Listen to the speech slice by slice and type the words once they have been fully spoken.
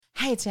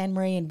Hi, it's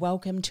Anne-Marie and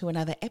welcome to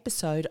another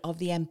episode of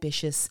the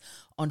Ambitious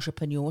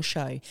Entrepreneur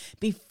Show.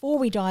 Before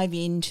we dive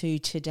into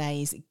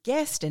today's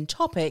guest and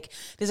topic,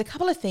 there's a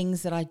couple of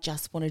things that I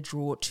just want to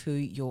draw to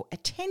your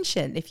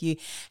attention if you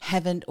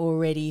haven't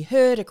already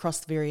heard across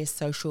the various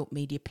social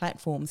media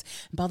platforms.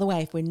 And by the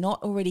way, if we're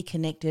not already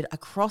connected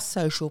across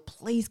social,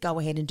 please go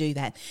ahead and do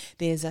that.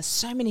 There's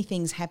so many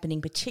things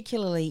happening,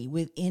 particularly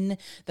within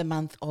the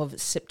month of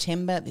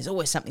September. There's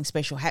always something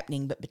special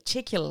happening, but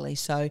particularly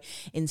so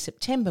in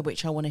September,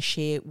 which I want to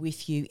share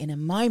with you in a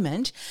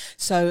moment.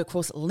 So, of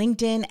course,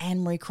 LinkedIn,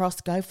 Anne-Marie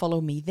Cross, go follow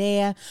me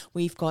there.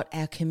 We've got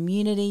our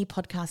community,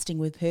 Podcasting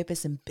with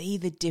Purpose and Be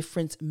the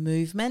Difference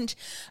movement.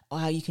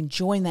 You can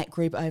join that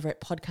group over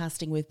at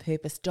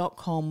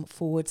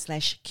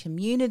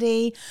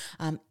podcastingwithpurpose.com/community.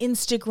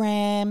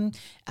 Instagram,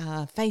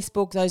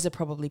 Facebook, those are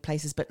probably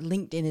places, but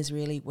LinkedIn is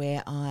really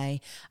where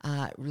I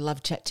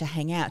love to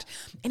hang out.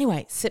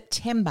 Anyway,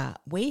 September,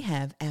 we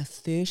have our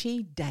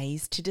 30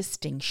 Days to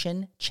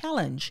Distinction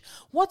Challenge.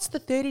 What's the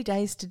 30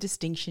 Days to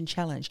Distinction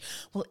Challenge?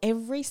 Well,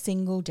 every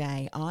single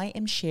day I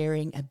am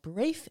sharing a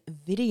brief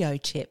video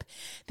tip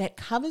that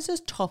covers a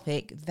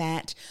topic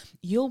that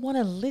you'll want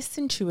to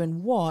listen to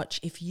and watch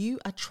if you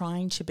are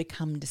trying to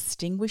become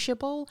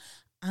distinguishable,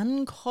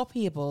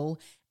 uncopyable,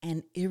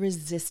 and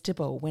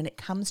irresistible when it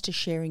comes to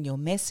sharing your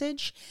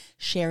message,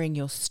 sharing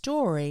your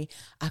story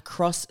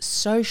across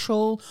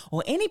social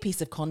or any piece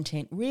of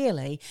content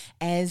really,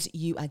 as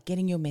you are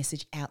getting your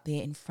message out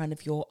there in front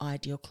of your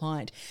ideal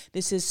client.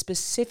 This is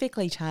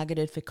specifically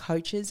targeted for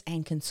coaches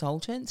and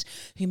consultants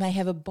who may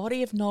have a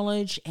body of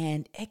knowledge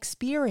and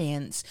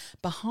experience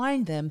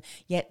behind them,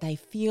 yet they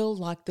feel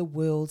like the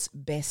world's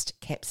best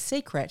kept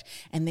secret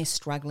and they're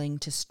struggling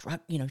to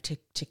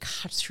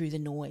cut through the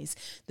noise.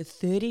 The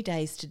 30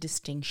 Days to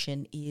Distinction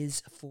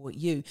is for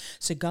you.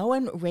 So go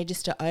and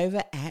register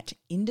over at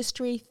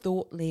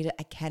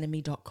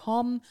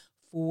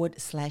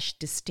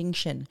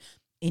industrythoughtleaderacademy.com/distinction.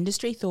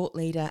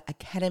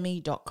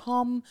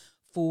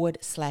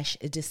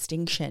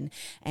 industrythoughtleaderacademy.com/distinction.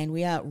 And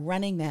we are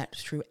running that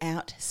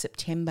throughout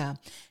September.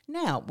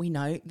 Now, we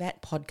know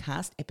that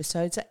podcast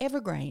episodes are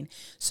evergreen.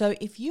 So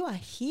if you are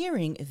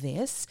hearing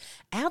this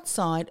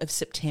outside of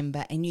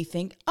September and you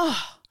think,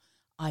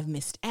 I've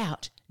missed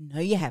out. No,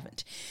 you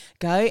haven't.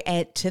 Go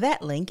to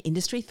that link,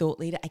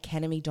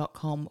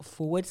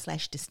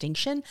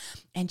 industrythoughtleaderacademy.com/distinction,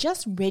 and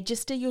just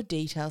register your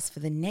details for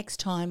the next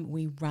time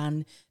we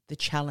run the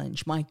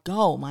challenge. My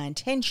goal, my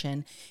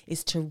intention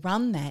is to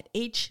run that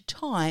each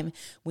time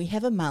we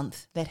have a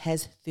month that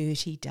has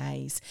 30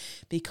 days,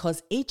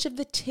 because each of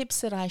the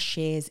tips that I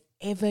share is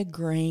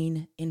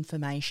evergreen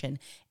information,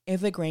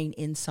 evergreen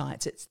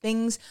insights. It's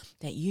things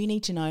that you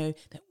need to know,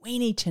 that we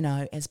need to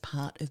know as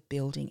part of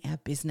building our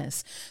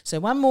business. So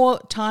one more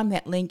time,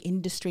 that link,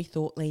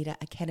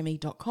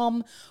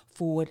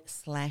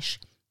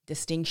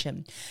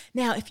 industrythoughtleaderacademy.com/distinction.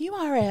 Now, if you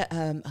are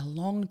a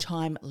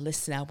long-time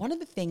listener, one of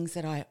the things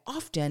that I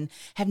often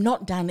have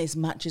not done as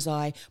much as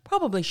I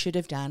probably should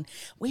have done,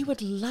 we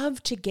would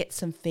love to get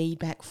some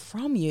feedback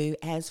from you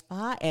as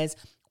far as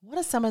what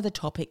are some of the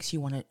topics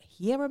you want to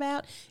hear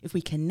about? If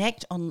we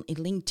connect on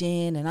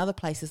LinkedIn and other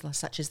places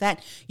such as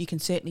that, you can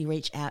certainly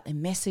reach out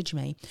and message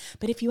me.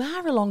 But if you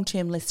are a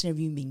long-term listener,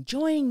 you've been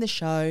enjoying the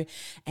show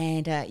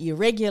and you're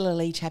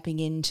regularly tapping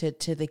into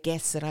the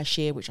guests that I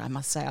share, which I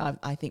must say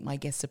I think my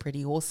guests are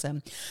pretty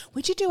awesome,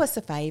 would you do us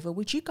a favour?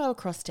 Would you go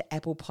across to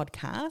Apple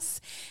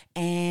Podcasts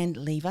and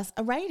leave us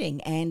a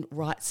rating and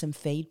write some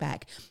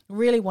feedback?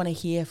 Really want to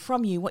hear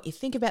from you what you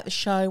think about the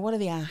show, what are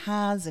the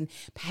ahas, and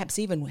perhaps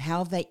even how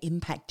have they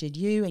impacted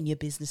you and your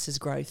business's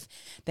growth.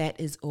 That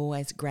is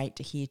always great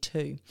to hear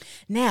too.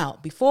 Now,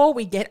 before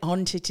we get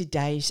on to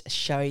today's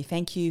show,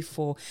 thank you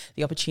for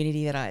the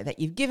opportunity that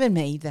you've given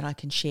me that I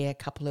can share a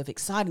couple of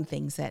exciting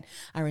things that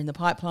are in the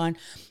pipeline.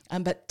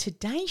 But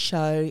today's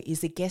show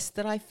is a guest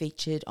that I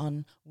featured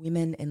on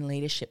Women in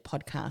Leadership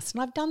podcast.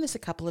 And I've done this a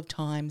couple of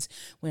times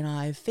when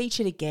I've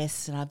featured a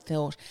guest and I've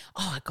felt,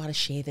 I've got to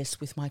share this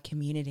with my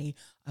community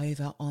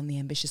over on the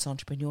Ambitious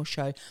Entrepreneur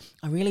Show.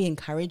 I really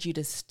encourage you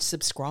to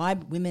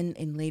subscribe,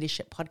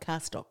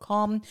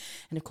 womeninleadershippodcast.com.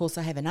 And of course,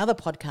 I have another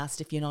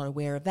podcast, if you're not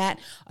aware of that,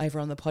 over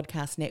on the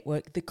podcast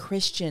network, the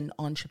Christian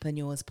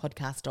Entrepreneurs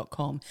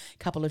Podcast.com. A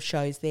couple of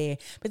shows there.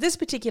 But this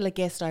particular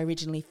guest I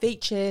originally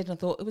featured, and I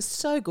thought it was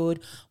so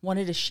good,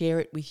 wanted to share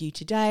it with you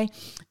today.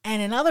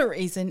 And another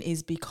reason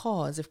is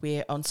because if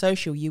we're on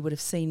social, you would have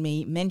seen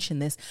me mention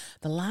this.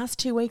 The last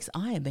 2 weeks,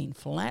 I have been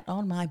flat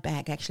on my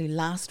back. Actually,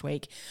 last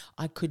week,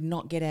 I could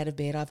not get out of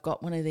bed.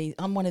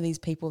 I'm one of these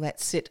people that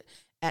sit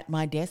at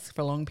my desk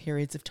for long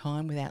periods of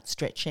time without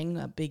stretching,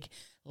 a big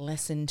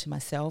lesson to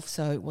myself.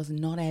 So was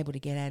not able to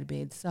get out of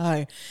bed.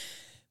 So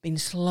been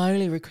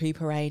slowly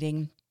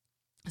recuperating.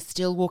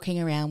 still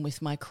walking around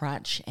with my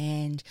crutch,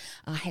 and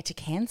I had to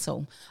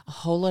cancel a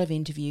whole lot of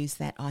interviews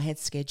that I had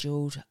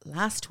scheduled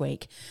last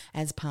week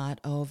as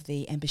part of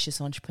the Ambitious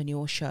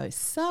Entrepreneur Show.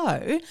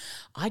 So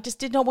I just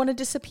did not want to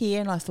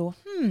disappear, and I thought,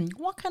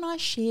 what can I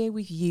share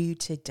with you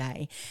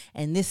today?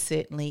 And this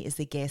certainly is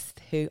a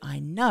guest who I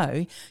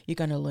know you're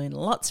going to learn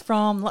lots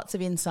from, lots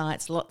of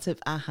insights, lots of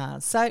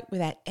ahas. So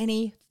without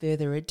any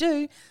further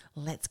ado,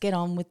 let's get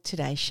on with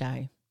today's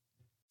show.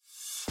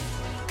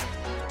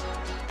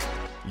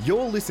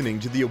 You're listening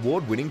to the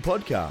award-winning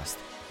podcast,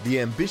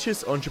 The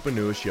Ambitious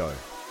Entrepreneur Show,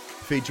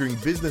 featuring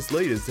business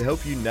leaders to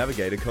help you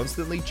navigate a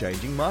constantly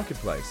changing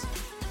marketplace.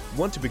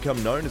 Want to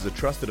become known as a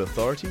trusted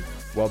authority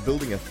while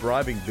building a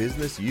thriving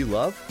business you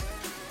love?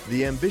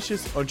 The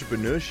Ambitious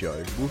Entrepreneur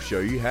Show will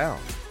show you how.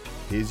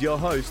 Here's your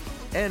host,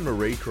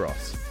 Anne-Marie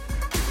Cross.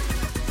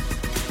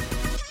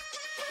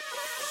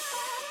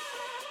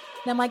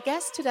 Now, my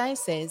guest today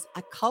says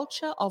a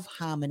culture of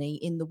harmony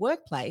in the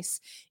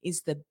workplace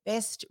is the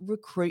best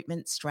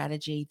recruitment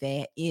strategy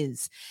there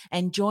is.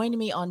 And joining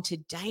me on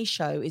today's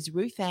show is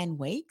Ruth Ann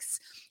Weeks.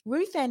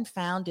 Ruth Ann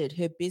founded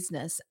her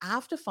business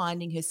after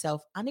finding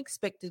herself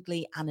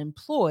unexpectedly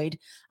unemployed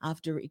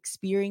after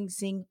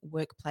experiencing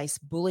workplace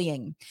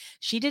bullying.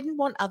 She didn't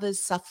want others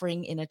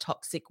suffering in a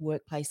toxic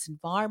workplace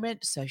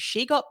environment, so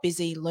she got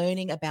busy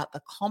learning about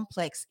the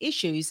complex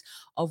issues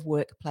of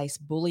workplace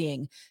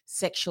bullying,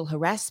 sexual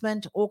harassment,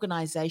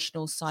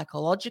 organizational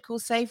psychological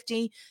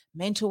safety,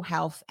 mental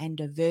health, and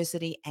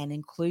diversity and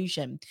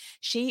inclusion.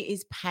 She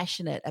is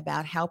passionate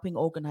about helping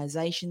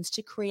organizations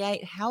to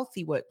create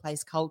healthy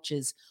workplace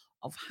cultures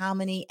of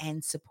harmony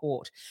and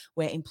support,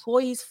 where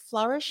employees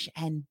flourish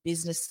and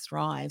business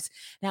thrives.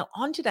 Now,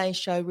 on today's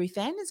show, Ruth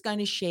Ann is going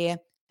to share,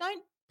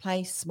 don't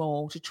play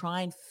small to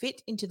try and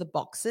fit into the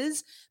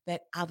boxes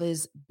that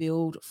others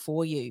build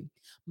for you.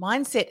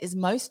 Mindset is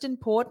most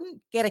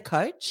important. Get a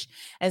coach,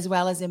 as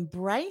well as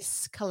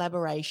embrace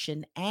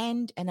collaboration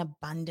and an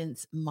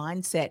abundance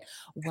mindset.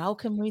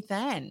 Welcome, Ruth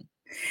Ann.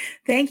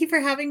 Thank you for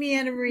having me,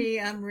 Anna Marie.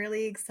 I'm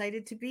really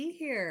excited to be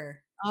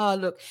here. Oh,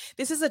 look,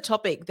 this is a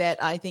topic that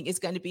I think is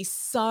going to be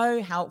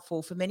so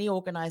helpful for many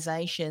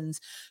organizations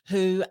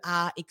who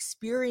are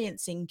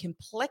experiencing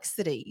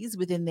complexities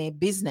within their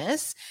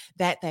business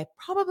that they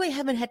probably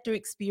haven't had to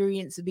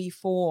experience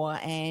before.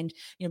 And,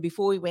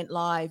 before we went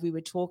live, we were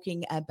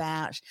talking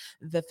about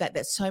the fact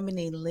that so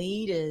many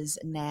leaders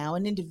now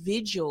and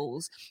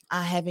individuals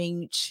are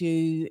having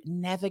to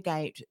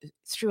navigate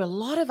through a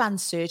lot of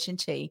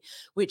uncertainty,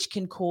 which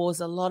can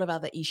cause a lot of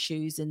other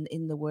issues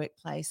in the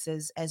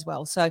workplaces as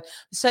well.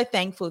 So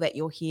thankful that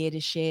you're here to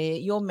share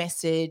your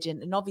message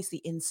and obviously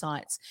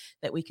insights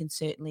that we can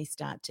certainly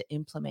start to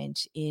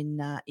implement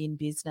in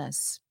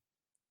business.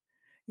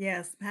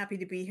 Yes, I'm happy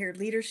to be here.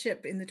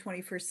 Leadership in the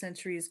 21st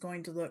century is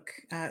going to look,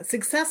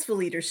 successful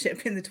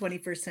leadership in the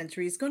 21st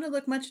century is going to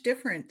look much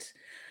different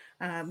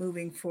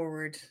moving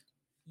forward.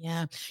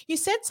 Yeah, you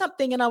said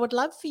something, and I would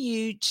love for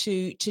you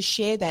to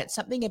share that,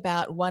 something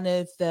about one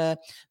of the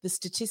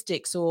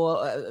statistics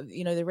or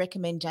the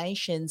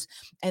recommendations,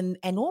 and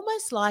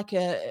almost like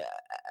a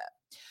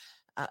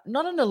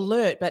not an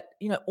alert, but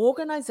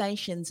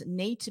organizations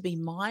need to be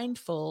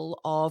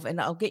mindful of,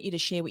 and I'll get you to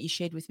share what you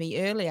shared with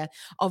me earlier,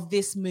 of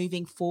this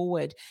moving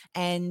forward.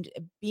 And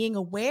being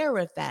aware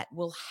of that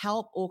will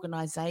help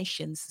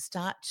organizations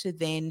start to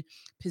then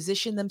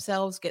position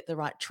themselves, get the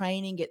right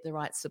training, get the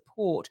right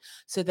support,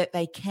 so that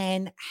they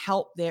can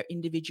help their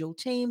individual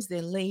teams,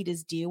 their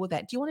leaders deal with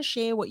that. Do you want to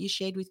share what you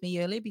shared with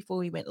me earlier before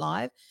we went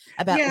live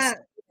about Yeah, this?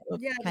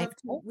 yeah, I'd love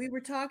to. We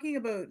were talking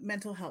about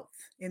mental health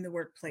in the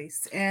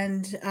workplace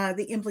and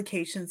the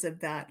implications of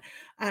that.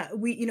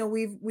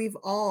 We've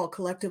all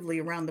collectively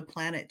around the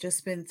planet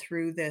just been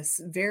through this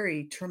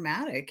very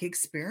traumatic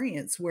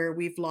experience where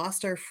we've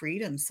lost our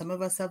freedom. Some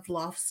of us have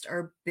lost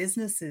our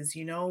businesses.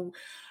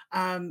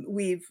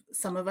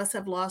 Some of us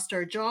have lost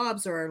our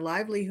jobs or our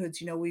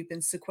livelihoods. We've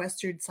been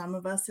sequestered. Some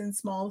of us in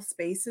small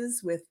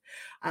spaces with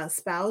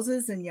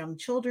spouses and young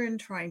children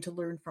trying to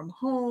learn from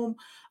home.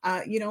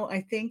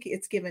 I think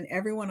it's given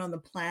everyone on the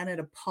planet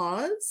a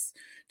pause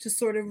to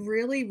sort of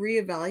really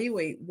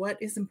reevaluate what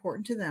is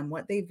important to them,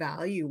 what they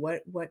value,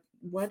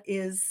 what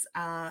is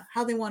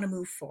how they want to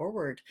move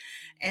forward.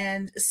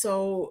 And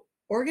so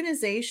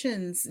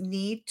organizations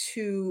need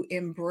to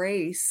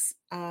embrace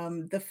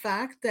the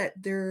fact that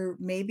there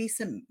may be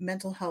some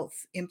mental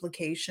health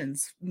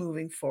implications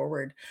moving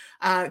forward.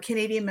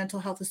 Canadian Mental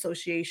Health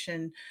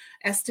Association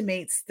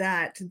estimates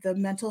that the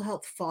mental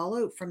health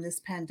fallout from this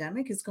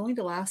pandemic is going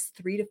to last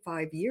 3 to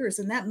 5 years,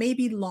 and that may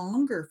be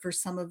longer for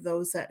some of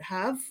those that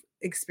have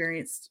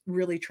experienced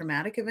really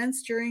traumatic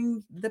events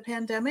during the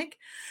pandemic.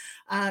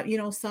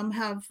 Some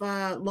have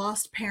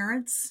lost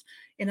parents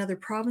in other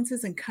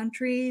provinces and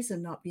countries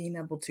and not being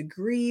able to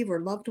grieve, or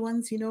loved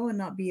ones, and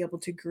not be able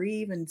to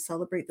grieve and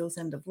celebrate those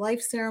end of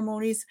life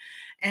ceremonies.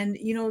 And,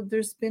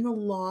 there's been a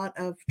lot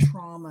of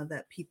trauma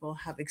that people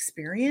have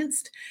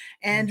experienced,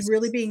 and Yes.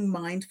 really being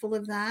mindful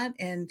of that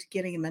and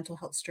getting a mental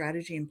health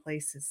strategy in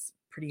place is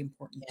pretty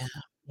important. Yeah.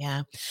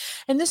 Yeah.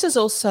 And this is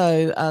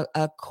also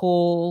a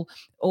call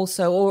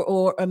also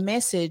or a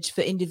message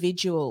for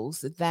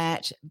individuals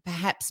that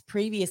perhaps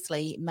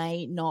previously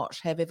may not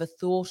have ever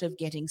thought of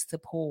getting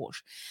support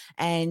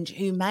and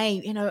who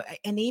may,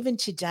 and even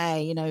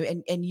today,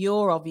 and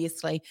you're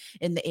obviously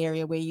in the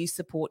area where you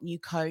support and you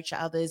coach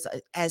others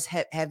as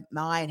have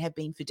I and have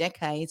been for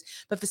decades.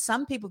 But for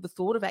some people, the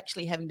thought of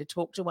actually having to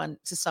talk to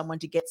someone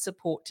to get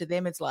support to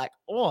them, it's like,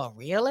 oh,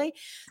 really?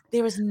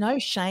 There is no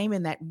shame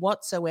in that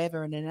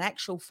whatsoever. And in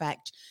actual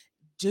fact,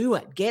 do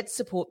it. Get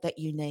support that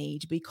you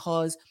need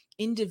because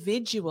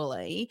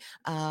individually,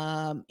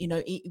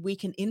 we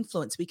can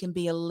influence. We can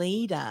be a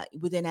leader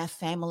within our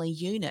family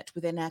unit,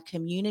 within our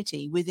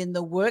community, within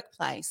the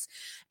workplace,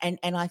 and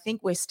I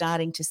think we're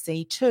starting to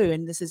see too.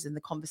 And this is in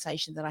the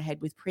conversation that I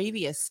had with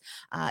previous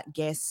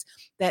guests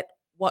that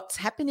what's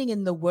happening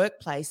in the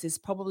workplace is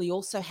probably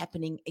also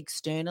happening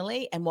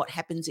externally, and what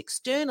happens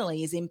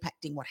externally is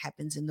impacting what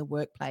happens in the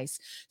workplace.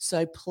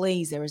 So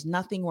please, there is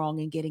nothing wrong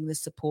in getting the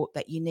support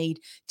that you need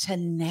to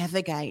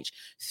navigate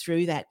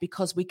through that,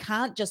 because we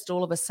can't just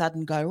all of a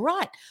sudden go,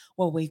 right,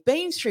 well, we've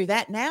been through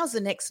that. Now's the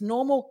next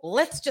normal.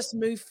 Let's just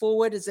move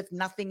forward as if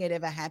nothing had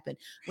ever happened.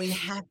 We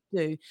have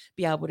to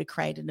be able to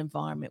create an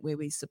environment where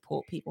we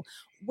support people.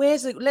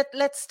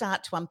 Let's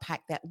start to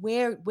unpack that.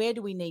 Where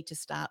do we need to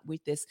start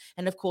with this?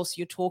 And of course,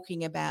 you're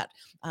talking about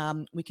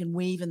we can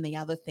weave in the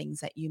other things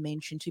that you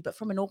mentioned too. But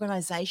from an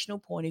organizational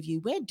point of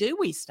view, where do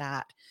we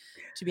start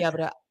to be able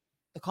to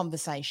the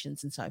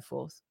conversations and so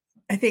forth?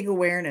 I think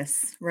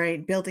awareness,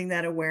 right? Building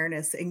that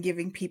awareness and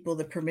giving people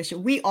the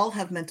permission. We all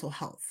have mental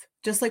health,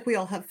 just like we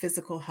all have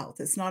physical health.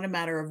 It's not a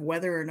matter of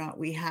whether or not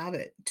we have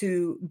it.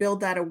 To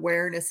build that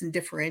awareness and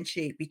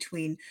differentiate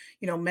between,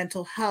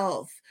 mental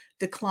health,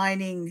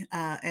 declining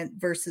and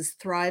versus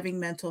thriving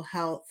mental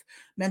health,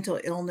 mental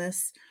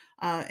illness,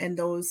 and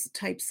those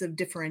types of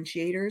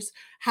differentiators.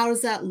 How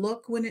does that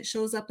look when it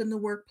shows up in the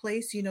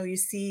workplace? You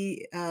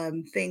see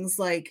things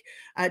like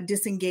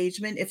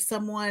disengagement. If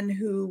someone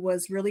who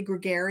was really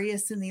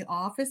gregarious in the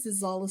office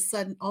is all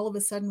of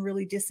a sudden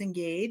really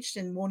disengaged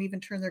and won't even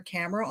turn their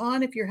camera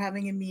on if you're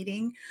having a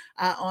meeting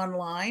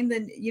online,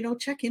 then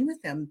check in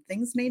with them.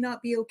 Things may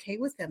not be okay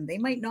with them. They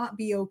might not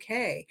be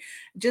okay.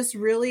 Just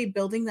really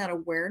building that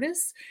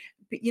awareness.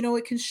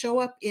 It can show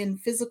up in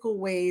physical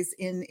ways,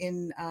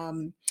 in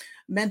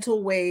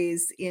mental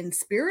ways, in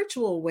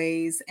spiritual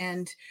ways,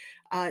 and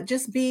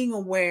just being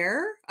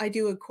aware. I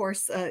do a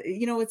course,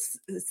 it's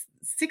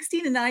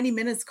 60 to 90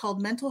 minutes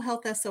called Mental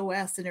Health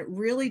SOS, and it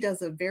really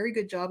does a very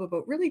good job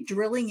about really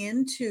drilling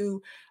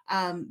into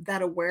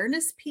that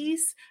awareness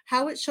piece,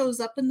 how it shows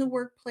up in the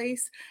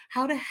workplace,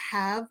 how to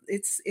have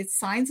its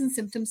signs and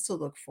symptoms to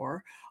look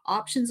for,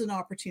 options and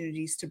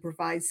opportunities to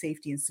provide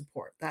safety and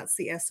support. That's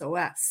the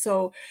SOS.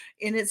 So,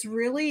 and it's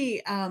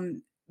really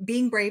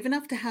being brave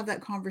enough to have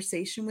that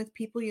conversation with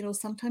people.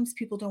 Sometimes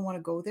people don't want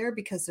to go there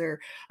because they're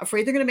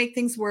afraid they're going to make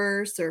things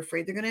worse. They're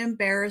afraid they're going to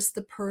embarrass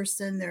the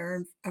person.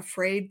 They're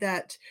afraid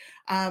that,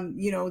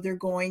 they're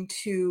going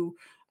to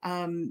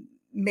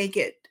make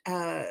it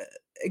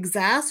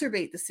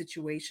exacerbate the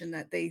situation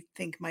that they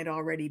think might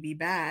already be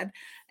bad,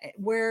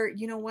 where,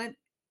 what,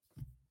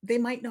 they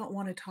might not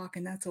want to talk,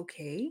 and that's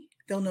okay.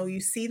 They'll know you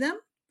see them.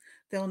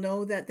 They'll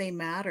know that they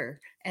matter.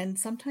 And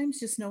sometimes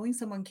just knowing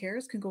someone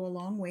cares can go a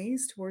long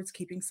ways towards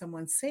keeping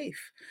someone safe.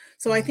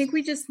 So I think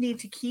we just need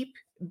to keep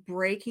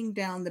breaking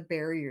down the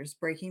barriers,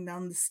 breaking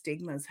down the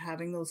stigmas,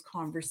 having those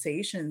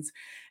conversations.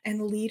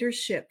 And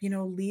leadership,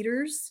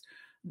 leaders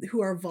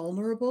who are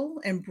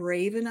vulnerable and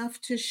brave enough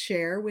to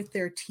share with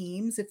their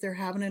teams if they're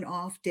having an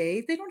off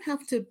day. They don't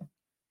have to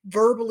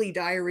verbally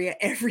diarrhea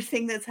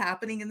everything that's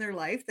happening in their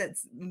life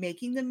that's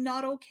making them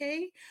not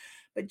okay,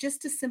 but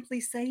just to simply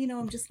say,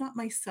 I'm just not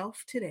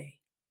myself today.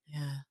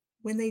 Yeah.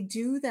 When they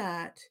do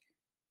that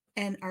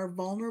and are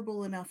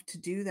vulnerable enough to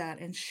do that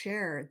and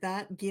share,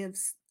 that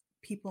gives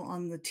people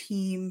on the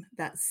team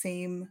that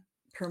same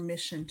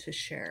permission to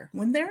share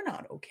when they're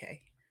not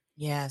okay.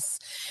 Yes.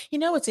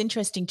 What's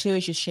interesting too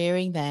is you're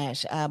sharing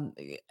that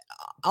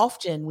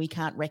often we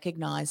can't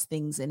recognize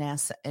things in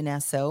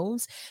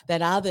ourselves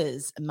that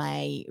others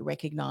may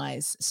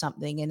recognize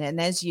something.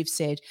 And as you've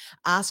said,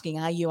 asking,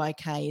 are you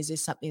okay? Is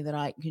this something that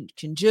I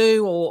can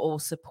do or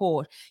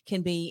support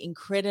can be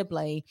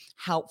incredibly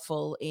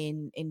helpful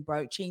in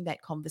broaching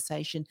that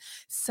conversation.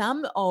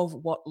 Some of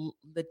what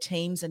the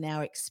teams are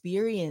now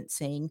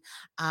experiencing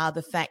are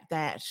the fact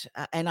that,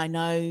 and I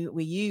know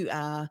where you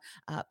are,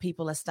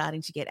 people are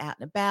starting to get out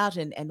and about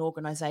and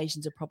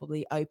organizations are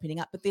probably opening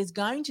up, but there's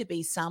going to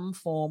be some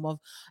form of,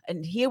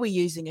 and here we're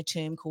using a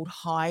term called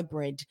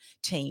hybrid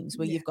teams,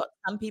 where you've got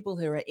some people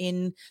who are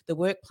in the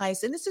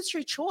workplace, and this is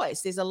through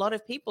choice. There's a lot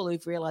of people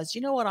who've realized,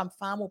 I'm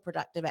far more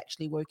productive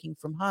actually working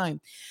from home.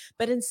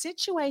 But in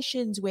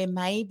situations where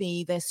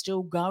maybe they're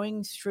still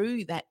going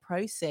through that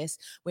process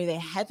where they're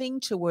having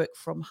to work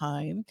from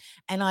home,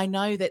 and I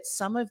know that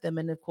some of them,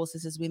 and of course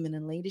this is women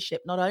in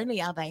leadership, not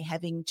only are they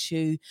having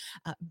to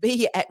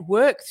be at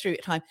work through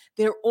time,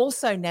 they're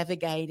also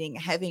navigating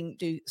having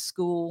to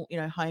school,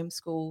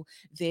 homeschool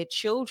their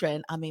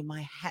children. I mean,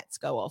 my hats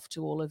go off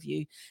to all of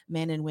you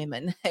men and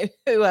women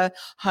who are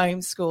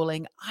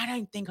homeschooling. I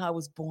don't think I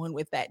was born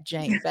with that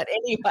gene, but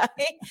anyway,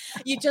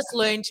 you just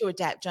learn to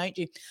adapt, don't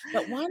you?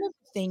 But one of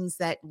the things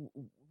that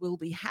will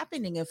be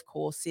happening, of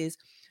course, is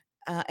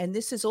and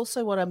this is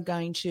also what I'm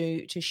going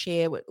to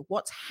share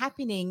what's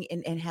happening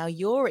and how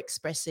you're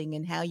expressing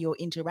and how you're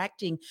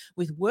interacting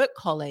with work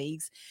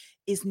colleagues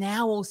is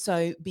now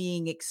also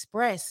being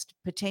expressed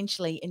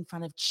potentially in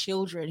front of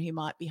children who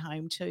might be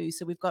home too.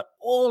 So we've got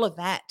all of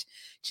that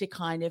to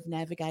kind of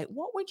navigate.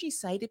 What would you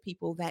say to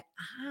people that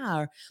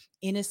are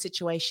in a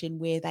situation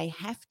where they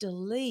have to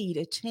lead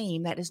a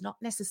team that is not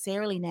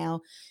necessarily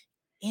now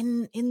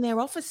in their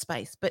office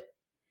space, but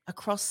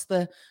across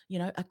the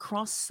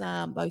across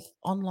both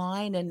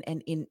online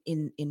and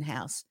in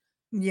house?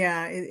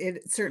 Yeah,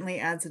 it certainly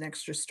adds an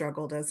extra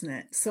struggle, doesn't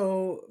it?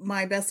 So,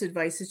 my best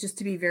advice is just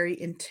to be very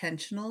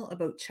intentional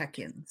about check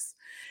ins.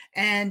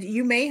 And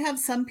you may have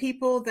some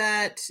people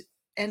that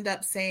end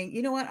up saying,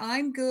 you know what,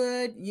 I'm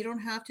good. You don't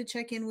have to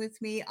check in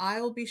with me.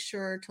 I'll be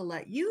sure to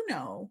let you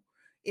know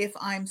if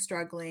I'm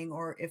struggling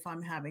or if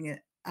I'm having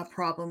a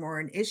problem or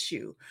an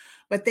issue.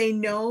 But they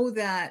know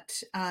that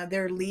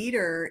their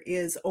leader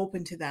is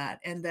open to that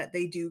and that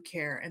they do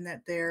care and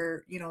that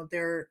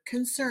they're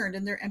concerned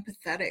and they're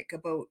empathetic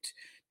about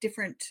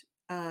different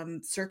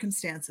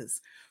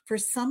circumstances. For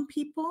some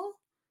people,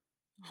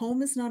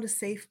 home is not a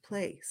safe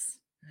place.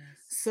 Yes.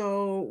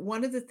 So,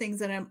 one of the things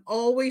that I'm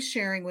always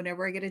sharing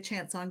whenever I get a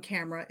chance on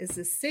camera is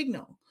this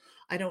signal.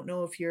 I don't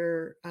know if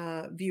your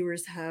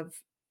viewers have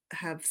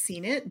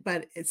seen it,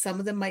 but some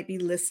of them might be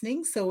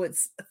listening. So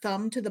it's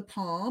thumb to the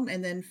palm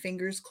and then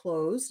fingers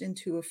closed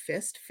into a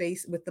fist,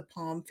 face with the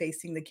palm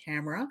facing the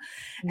camera.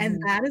 And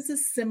Mhm. that is a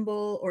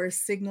symbol or a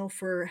signal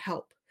for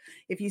help.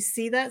 If you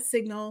see that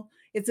signal,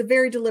 it's a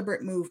very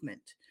deliberate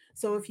movement.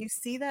 So if you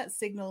see that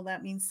signal,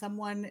 that means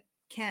someone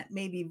can't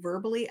maybe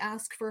verbally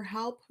ask for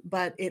help,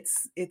 but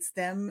it's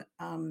them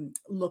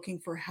looking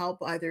for help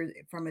either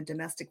from a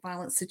domestic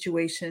violence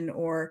situation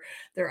or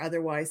they're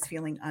otherwise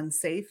feeling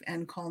unsafe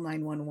and call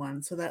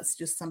 911. So that's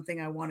just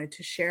something I wanted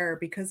to share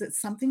because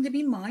it's something to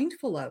be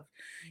mindful of.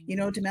 You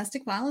know,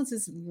 domestic violence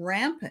is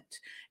rampant.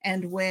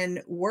 And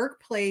when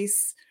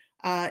workplace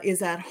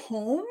is at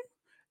home,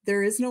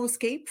 there is no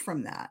escape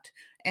from that.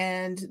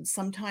 And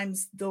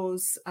sometimes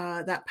those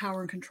that power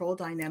and control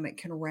dynamic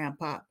can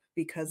ramp up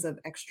because of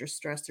extra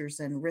stressors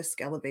and risk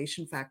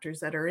elevation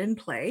factors that are in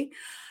play.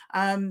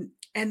 And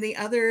the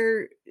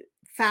other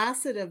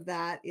facet of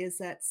that is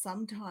that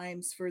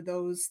sometimes for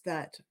those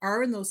that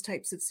are in those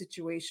types of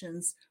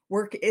situations,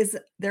 work is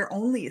their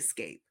only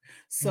escape. Yeah.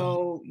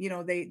 So, you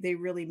know, they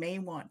really may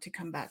want to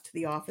come back to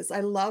the office. I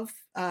love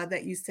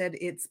that you said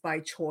it's by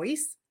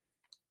choice.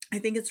 I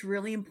think it's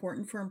really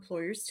important for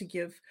employers to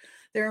give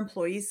their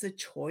employees a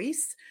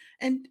choice.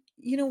 And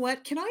you know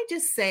what? Can I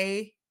just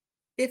say,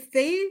 if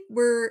they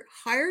were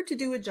hired to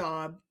do a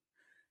job,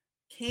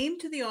 came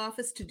to the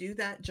office to do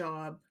that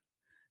job,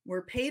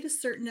 were paid a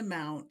certain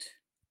amount,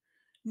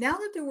 now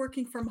that they're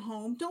working from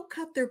home, don't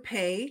cut their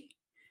pay.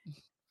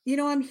 You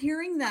know, I'm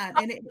hearing that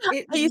and it Are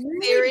you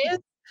really serious?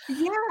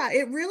 yeah,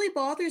 it really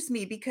bothers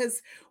me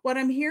because what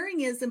I'm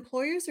hearing is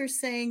employers are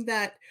saying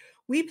that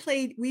we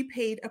paid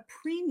a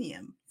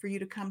premium for you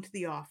to come to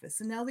the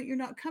office. And now that you're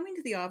not coming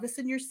to the office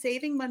and you're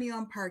saving money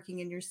on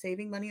parking and you're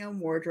saving money on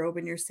wardrobe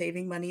and you're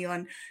saving money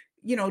on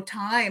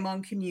time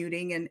on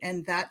commuting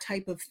and that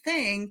type of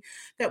thing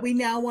that we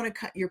now want to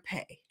cut your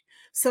pay.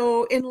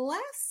 So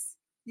unless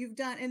you've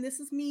done, and this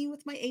is me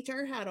with my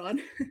HR hat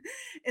on,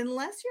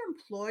 unless your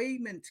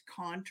employment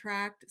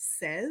contract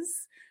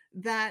says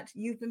that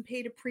you've been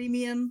paid a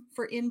premium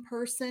for in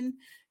person,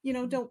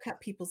 don't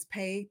cut people's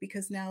pay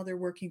because now they're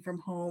working from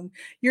home.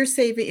 You're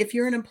saving, if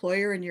you're an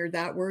employer and you're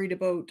that worried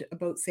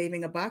about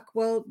saving a buck,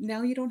 well,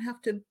 now you don't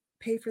have to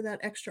pay for that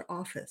extra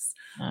office.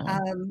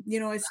 Oh.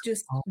 It's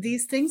just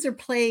these things are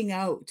playing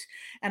out.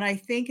 And I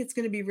think it's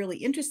going to be really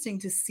interesting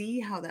to see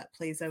how that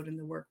plays out in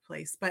the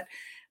workplace. But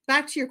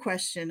back to your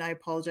question, I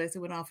apologize. I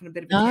went off on a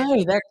bit of a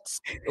tangent. No, that's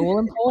all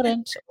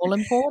important, all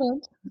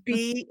important.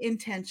 Be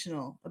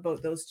intentional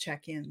about those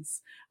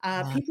check-ins.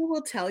 Right. People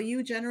will tell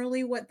you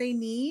generally what they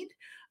need,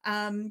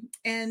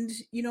 and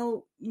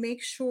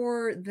make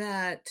sure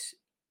that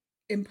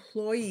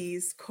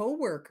employees,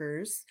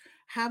 coworkers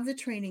have the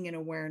training and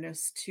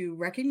awareness to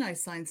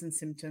recognize signs and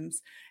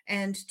symptoms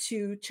and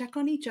to check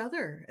on each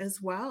other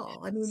as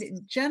well. I mean,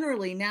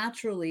 generally,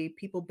 naturally,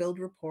 people build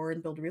rapport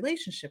and build a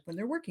relationship when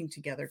they're working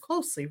together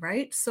closely,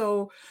 right?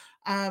 So,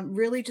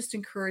 really just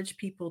encourage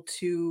people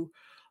to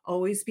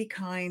always be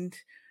kind,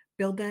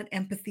 build that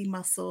empathy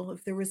muscle.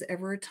 If there was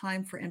ever a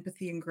time for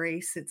empathy and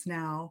grace, it's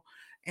now.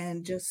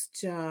 And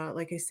just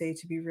like I say,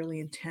 to be really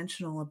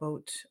intentional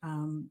about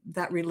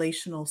that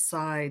relational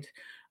side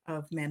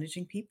of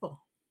managing people.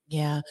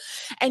 Yeah.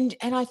 And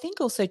I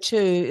think also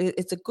too,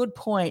 it's a good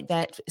point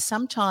that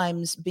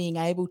sometimes being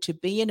able to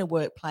be in a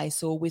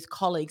workplace or with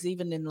colleagues,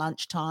 even in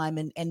lunchtime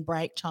and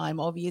break time,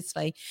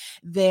 obviously,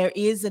 there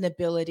is an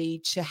ability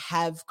to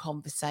have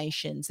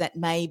conversations that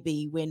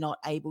maybe we're not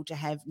able to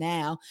have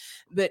now,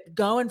 but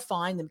go and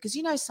find them. Because,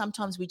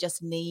 sometimes we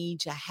just need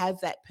to have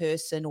that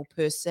person or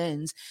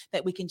persons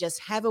that we can just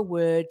have a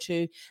word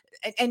to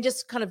and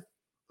just kind of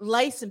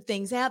lay some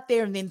things out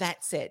there, and then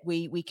that's it.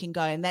 We can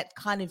go, and that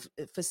kind of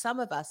for some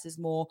of us is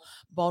more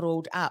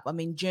bottled up. I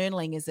mean,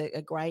 journaling is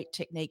a great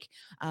technique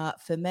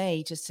for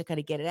me, just to kind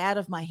of get it out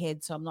of my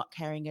head so I'm not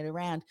carrying it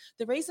around.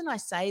 The reason I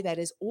say that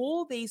is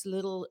all these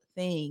little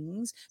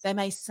things, they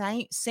may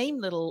seem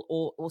little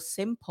or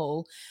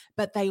simple,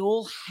 but they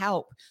all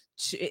help.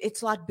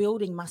 It's like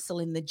building muscle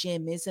in the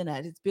gym, isn't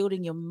it? It's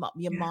building your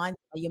Yeah. mind,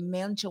 your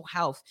mental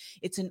health.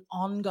 It's an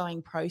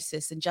ongoing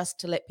process, and just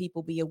to let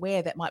people be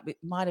aware that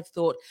might have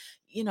thought,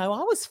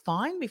 I was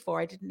fine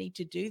before. I didn't need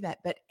to do that.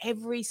 But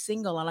every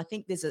single, and I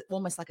think there's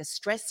almost like a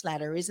stress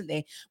ladder, isn't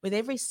there? With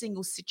every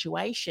single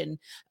situation,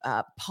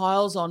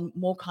 piles on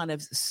more kind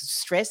of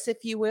stress,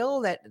 if you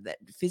will, that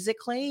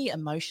physically,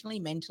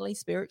 emotionally, mentally,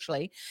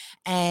 spiritually,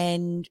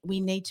 and we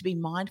need to be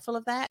mindful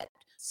of that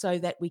so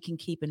that we can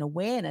keep an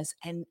awareness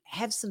and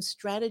have some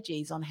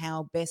strategies on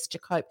how best to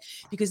cope.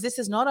 Because this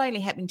is not only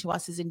happening to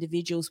us as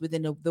individuals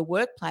within the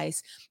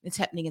workplace, it's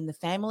happening in the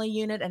family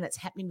unit, and it's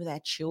happening with our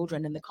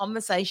children. And the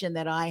conversation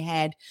that I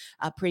had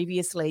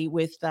previously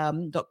with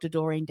Dr.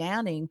 Doreen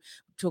Downing,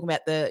 talking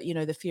about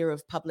the fear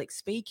of public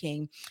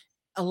speaking,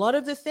 a lot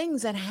of the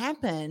things that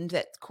happened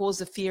that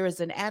cause a fear as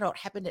an adult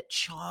happened at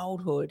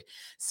childhood.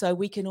 So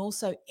we can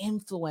also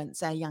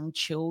influence our young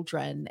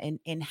children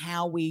and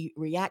how we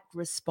react,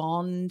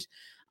 respond,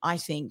 I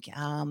think.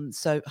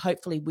 So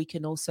hopefully we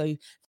can also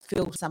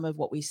filter some of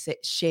what we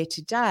share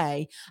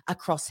today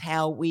across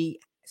how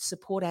we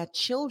support our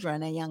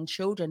children, our young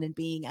children, and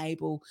being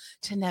able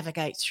to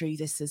navigate through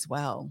this as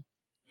well.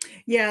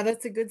 Yeah,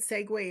 that's a good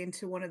segue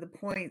into one of the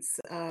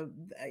points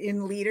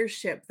in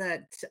leadership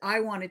that I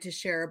wanted to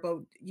share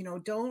about.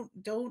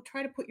 Don't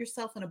try to put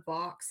yourself in a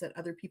box that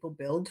other people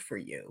build for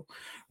you,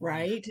 Wow.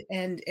 right?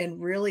 And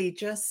really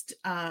just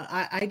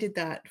I did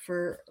that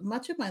for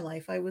much of my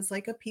life. I was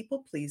like a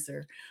people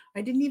pleaser.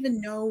 I didn't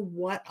even know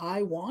what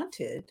I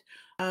wanted.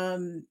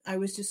 I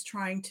was just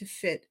trying to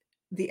fit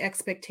the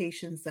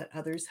expectations that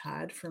others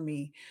had for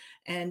me.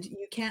 And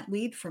you can't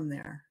lead from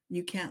there.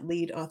 You can't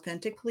lead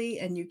authentically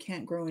and you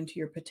can't grow into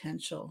your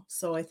potential.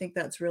 So I think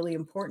that's really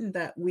important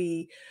that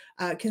we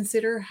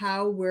consider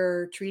how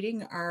we're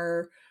treating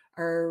our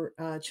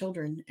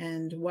children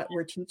and what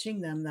we're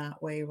teaching them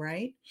that way,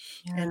 right?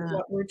 And Yeah.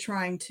 what we're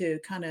trying to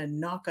kind of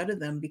knock out of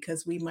them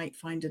because we might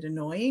find it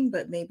annoying,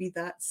 but maybe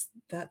that's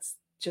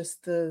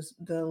just the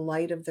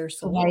light of their The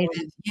soul way or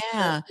that, what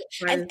yeah. And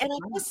fires and them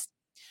I up. guess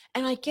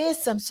And I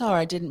guess I'm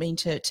sorry, I didn't mean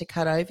to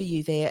cut over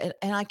you there.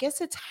 And I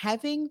guess it's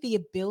having the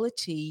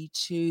ability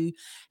to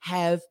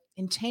have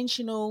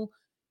intentional,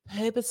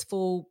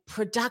 purposeful,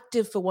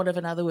 productive, for want of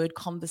another word,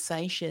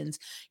 conversations.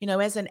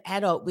 As an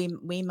adult, we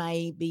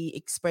may be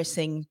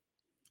expressing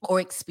or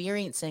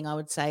experiencing, I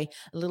would say,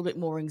 a little bit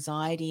more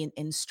anxiety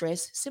and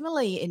stress.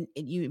 Similarly,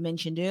 you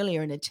mentioned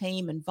earlier, in a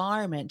team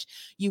environment,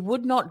 you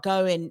would not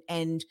go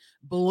and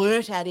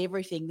blurt out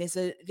everything.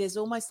 There's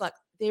almost like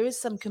there is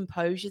some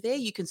composure there.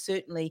 You can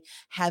certainly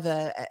have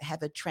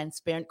a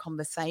transparent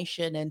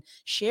conversation and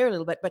share a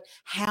little bit, but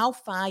how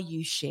far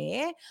you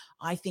share,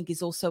 I think,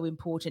 is also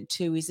important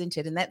too, isn't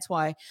it? And that's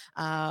why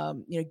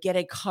get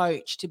a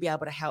coach to be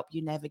able to help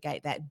you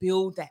navigate that,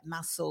 build that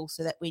muscle,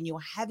 so that when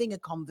you're having a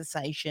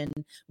conversation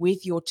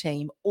with your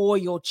team or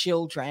your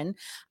children,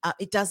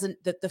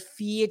 that the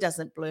fear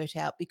doesn't blurt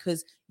out,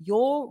 because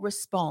your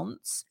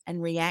response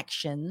and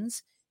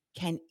reactions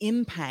can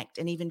impact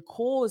and even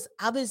cause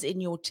others in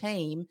your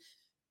team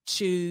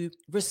to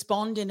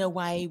respond in a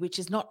way which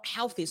is not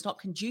healthy. It's not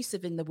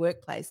conducive in the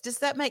workplace. Does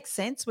that make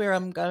sense where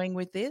I'm going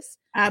with this?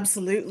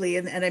 Absolutely,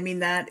 and I mean,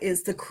 that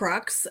is the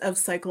crux of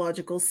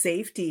psychological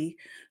safety.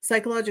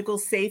 Psychological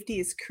safety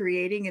is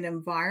creating an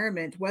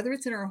environment, whether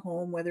it's in our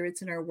home, whether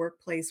it's in our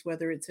workplace,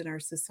 whether it's in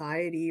our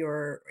society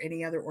or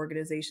any other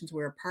organizations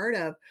we're a part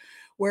of,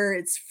 where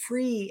it's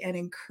free and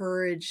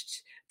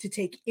encouraged to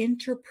take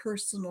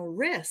interpersonal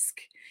risk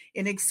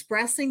in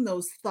expressing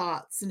those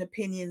thoughts and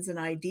opinions and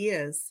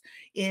ideas,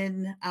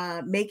 in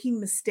making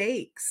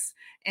mistakes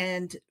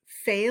and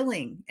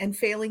failing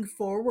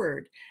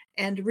forward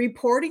and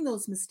reporting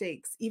those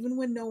mistakes, even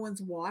when no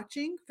one's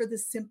watching, for the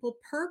simple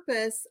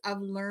purpose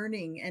of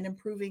learning and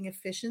improving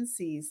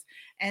efficiencies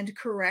and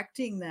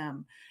correcting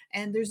them.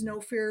 And there's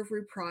no fear of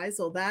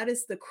reprisal. That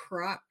is the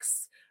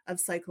crux of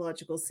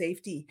psychological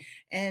safety.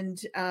 And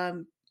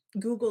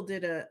Google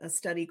did a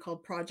study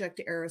called Project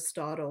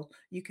Aristotle.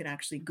 You can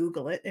actually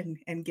Google it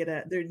and get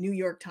the New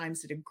York Times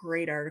did a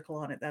great article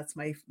on it. That's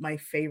my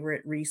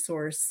favorite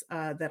resource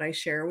that I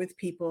share with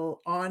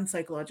people on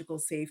psychological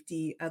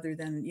safety, other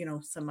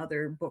than some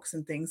other books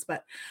and things.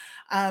 But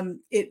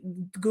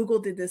it Google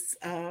did this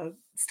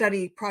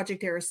study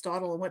Project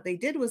Aristotle. And what they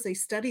did was they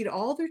studied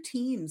all their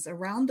teams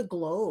around the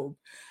globe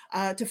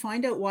to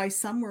find out why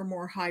some were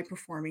more high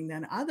performing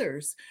than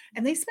others.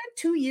 And they spent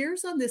 2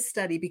 years on this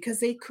study because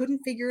they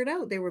couldn't figure it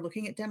out. They were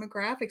looking at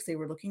demographics, they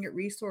were looking at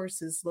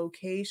resources,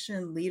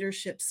 location,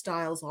 leadership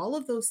styles, all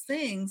of those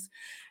things.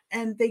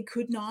 And they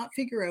could not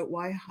figure out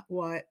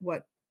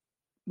what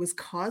was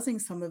causing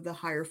some of the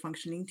higher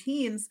functioning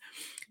teams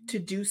to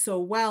do so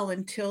well,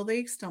 until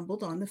they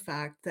stumbled on the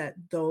fact that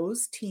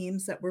those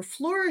teams that were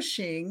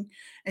flourishing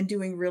and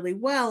doing really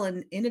well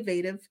and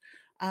innovative,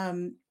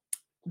 um,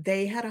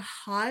 they had a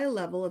high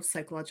level of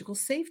psychological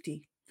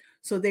safety.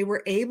 So they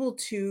were able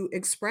to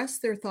express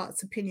their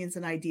thoughts, opinions,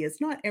 and ideas.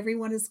 Not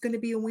everyone is going to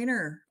be a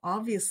winner,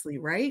 obviously,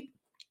 right?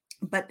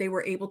 But they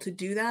were able to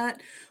do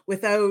that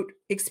without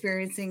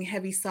experiencing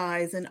heavy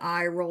sighs and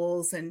eye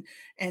rolls, and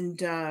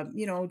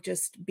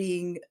just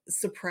being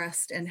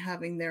suppressed and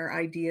having their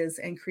ideas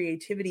and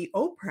creativity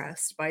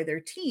oppressed by their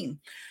team.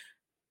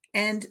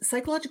 And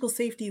psychological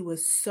safety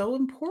was so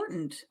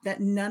important that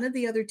none of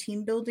the other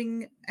team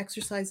building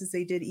exercises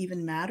they did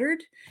even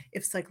mattered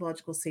if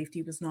psychological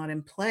safety was not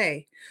in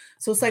play.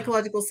 So, Wow.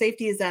 psychological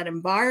safety is that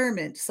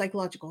environment.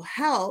 Psychological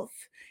health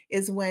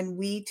is when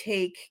we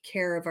take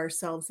care of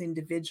ourselves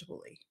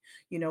individually.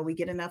 We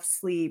get enough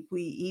sleep,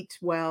 we eat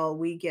well,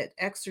 we get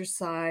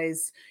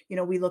exercise,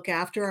 we look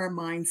after our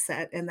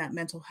mindset and that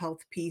mental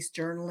health piece,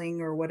 journaling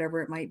or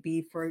whatever it might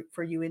be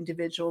for you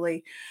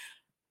individually.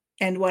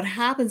 And what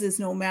happens is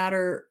no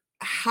matter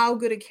how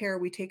good a care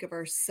we take of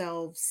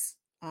ourselves,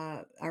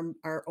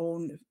 our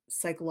own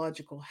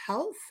psychological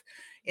health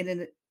in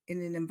an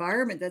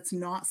environment that's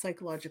not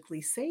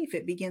psychologically safe,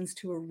 it begins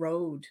to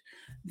erode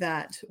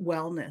that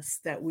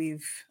wellness that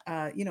we've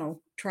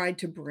tried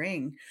to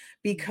bring,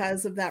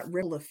 because of that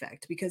ripple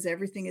effect, because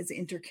everything is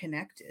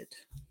interconnected.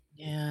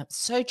 Yeah,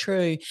 so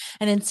true.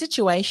 And in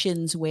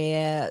situations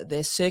where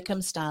there's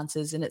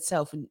circumstances in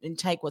itself, and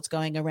take what's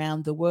going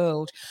around the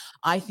world,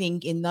 I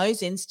think in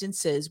those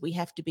instances we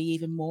have to be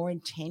even more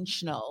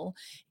intentional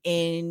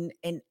in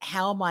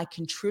how am I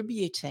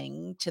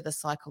contributing to the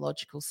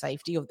psychological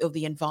safety of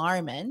the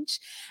environment?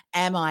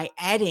 Am I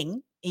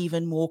adding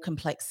even more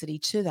complexity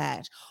to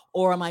that,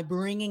 or am I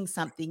bringing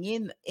something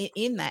in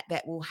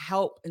that will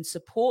help and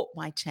support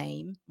my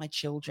team, my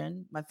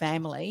children, my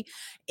family,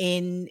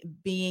 in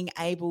being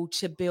able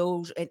to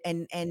build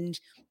and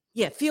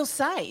yeah, feel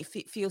safe.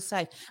 It feels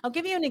safe. I'll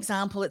give you an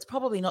example. It's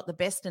probably not the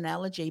best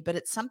analogy, but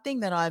it's something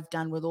that I've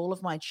done with all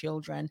of my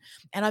children,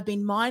 and I've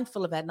been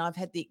mindful of that. And I've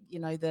had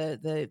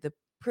the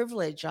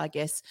privilege, I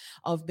guess,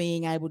 of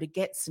being able to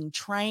get some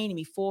training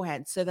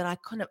beforehand, so that I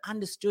kind of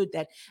understood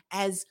that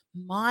as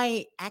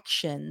my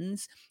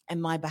actions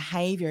and my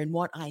behavior and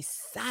what I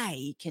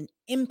say can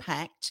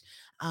impact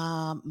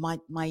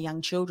my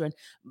young children.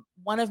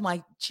 One of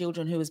my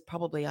children, who was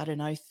probably, I don't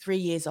know, 3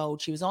 years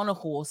old, she was on a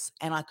horse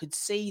and I could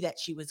see that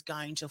she was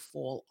going to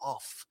fall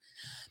off.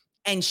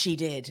 And she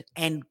did,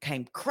 and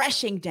came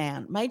crashing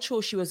down, made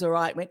sure she was all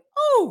right, went,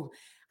 "Oh,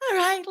 all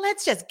right,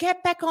 let's just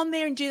get back on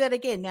there and do that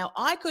again." Now,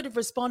 I could have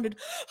responded,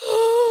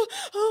 "Oh,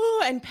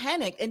 oh," and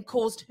panicked and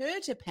caused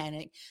her to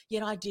panic.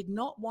 Yet I did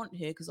not want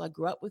her, because I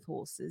grew up with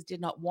horses, did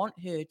not want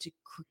her to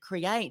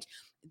create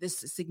this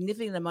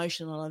significant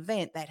emotional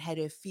event that had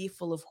her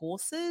fearful of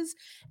horses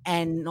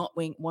and not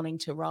wanting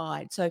to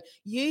ride. So,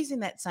 using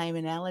that same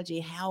analogy,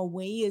 how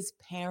we as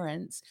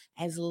parents,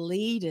 as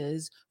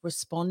leaders,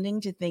 responding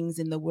to things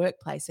in the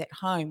workplace, at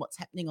home, what's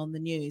happening on the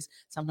news.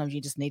 Sometimes you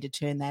just need to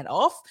turn that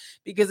off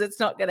because it's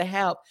not going to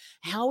help.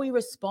 How are we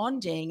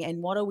responding,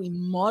 and what are we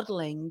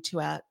modeling to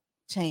our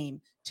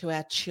team, to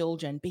our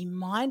children? Be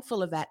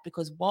mindful of that,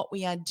 because what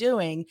we are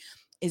doing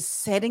is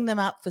setting them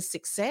up for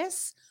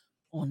success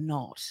or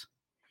not.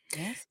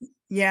 Yes.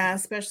 Yeah,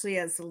 especially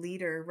as a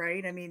leader,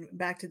 right? I mean,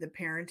 back to the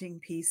parenting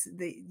piece,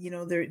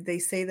 they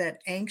say that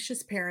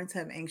anxious parents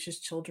have anxious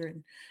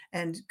children.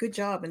 And good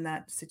job in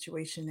that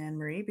situation, Anne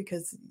Marie,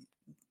 because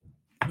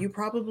you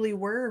probably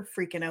were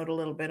freaking out a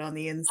little bit on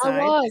the I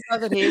inside. was. I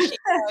thought, here she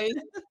goes.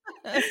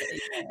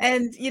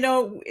 And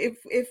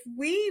if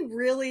we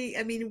really,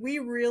 I mean, we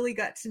really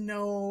got to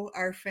know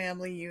our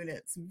family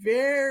units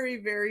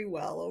very, very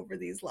well over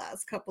these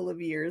last couple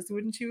of years,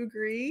 wouldn't you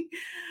agree?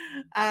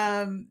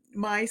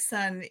 My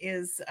son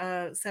is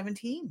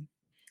 17,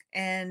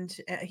 and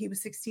he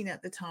was 16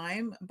 at the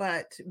time.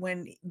 But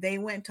when they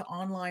went to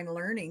online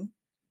learning,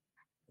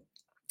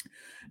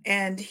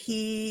 and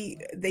they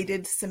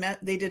did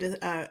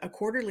a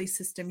quarterly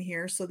system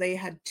here, so they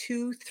had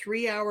 2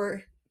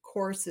 3-hour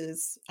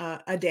courses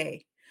a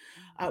day,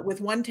 with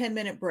one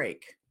 10-minute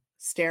break,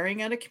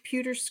 staring at a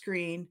computer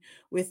screen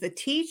with a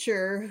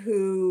teacher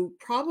who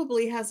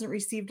probably hasn't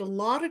received a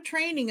lot of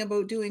training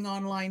about doing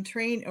online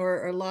train,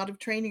 or a lot of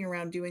training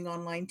around doing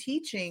online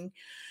teaching.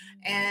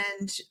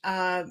 And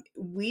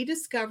we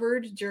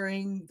discovered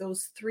during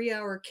those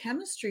 3-hour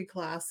chemistry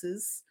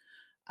classes,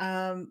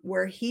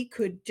 where he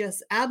could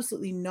just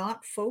absolutely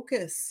not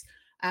focus,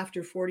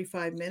 after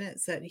 45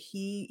 minutes that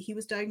he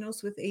was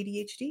diagnosed with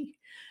ADHD,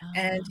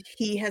 and Ah,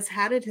 he has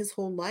had it his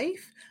whole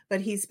life,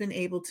 but he's been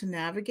able to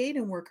navigate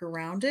and work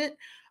around it,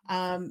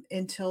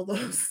 until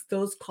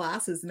those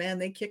classes, man,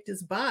 they kicked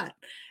his butt,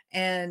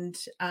 and,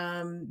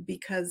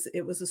 because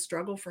it was a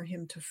struggle for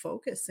him to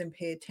focus and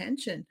pay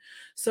attention.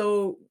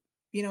 So,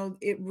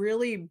 it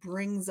really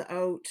brings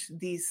out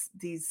these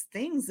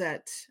things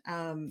that,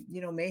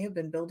 may have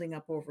been building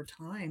up over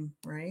time,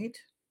 right?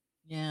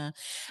 yeah.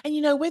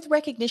 And, with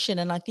recognition,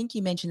 and I think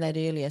you mentioned that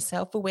earlier,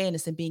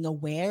 self-awareness and being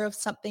aware of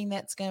something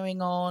that's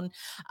going on,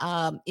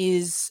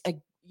 is a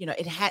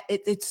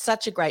it's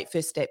such a great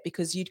first step,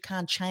 because you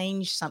can't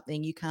change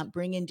something, you can't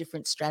bring in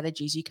different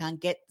strategies, you can't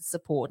get the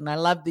support. And I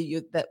love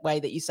that way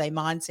that you say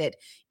mindset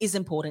is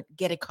important.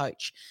 Get a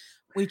coach.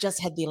 We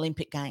just had the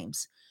Olympic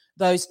Games.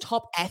 Those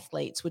top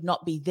athletes would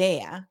not be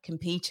there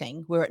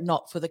competing were it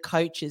not for the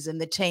coaches and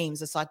the teams,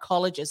 the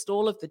psychologists,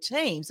 all of the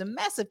teams, the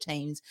massive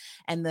teams,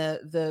 and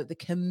the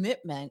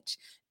commitment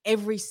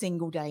every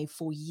single day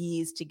for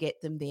years to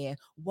get them there.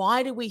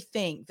 Why do we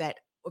think that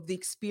of the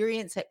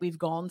experience that we've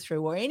gone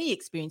through, or any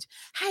experience,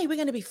 hey, we're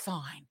going to be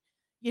fine?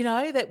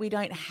 That we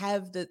don't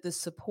have the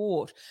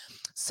support.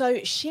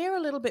 So share a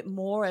little bit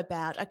more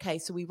about, okay,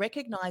 so we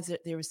recognize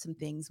that there are some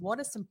things. What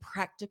are some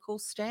practical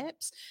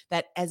steps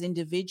that as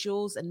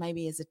individuals and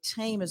maybe as a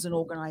team, as an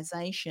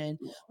organization,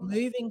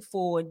 moving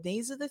forward,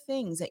 these are the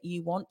things that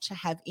you want to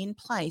have in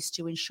place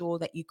to ensure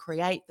that you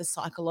create the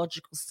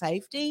psychological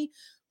safety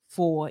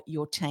for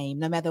your team,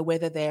 no matter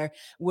whether they're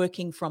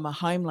working from a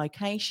home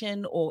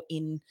location or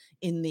in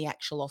the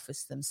actual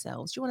office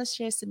themselves. Do you want to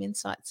share some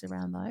insights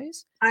around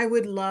those? I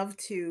would love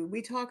to.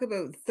 We talk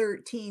about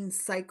 13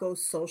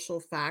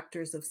 psychosocial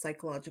factors of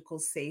psychological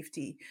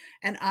safety,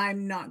 and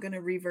I'm not going to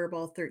reverb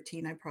all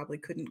 13. I probably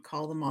couldn't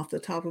call them off the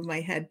top of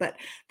my head, but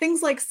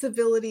things like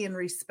civility and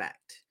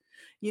respect.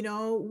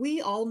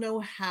 We all know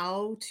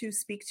how to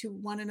speak to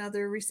one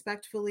another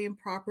respectfully and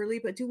properly,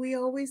 but do we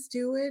always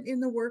do it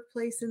in the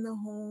workplace, in the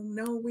home?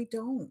 No, we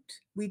don't.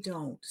 We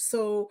don't.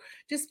 So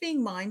just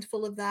being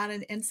mindful of that.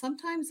 And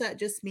sometimes that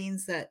just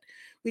means that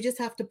we just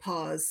have to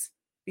pause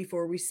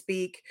before we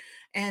speak.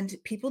 And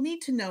people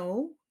need to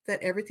know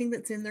that everything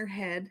that's in their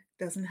head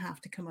doesn't have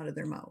to come out of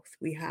their mouth.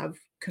 We have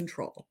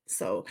control.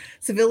 So,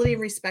 civility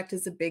and respect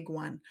is a big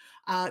one.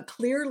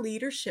 Clear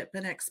leadership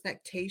and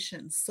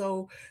expectations.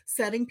 So,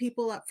 setting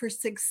people up for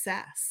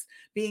success,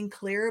 being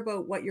clear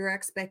about what your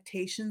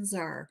expectations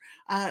are,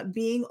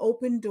 being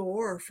open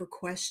door for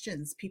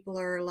questions. People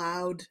are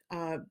allowed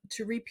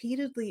to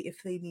repeatedly,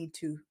 if they need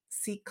to,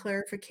 seek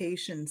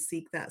clarification,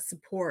 seek that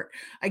support.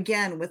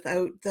 Again,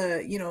 without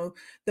the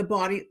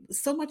body,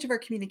 so much of our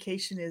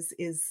communication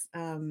is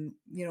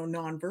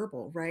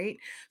nonverbal, right?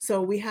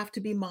 So we have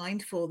to be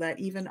mindful that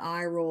even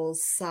eye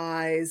rolls,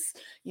 sighs,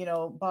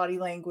 body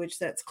language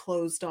that's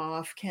closed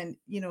off can,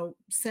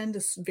 send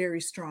a very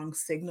strong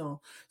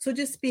signal. So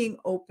just being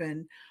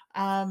open.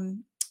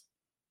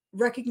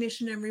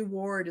 Recognition and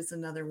reward is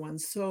another one.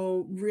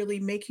 So really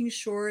making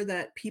sure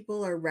that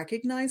people are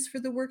recognized for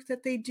the work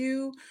that they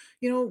do,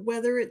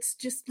 whether it's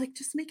just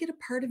make it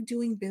a part of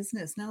doing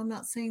business. Now, I'm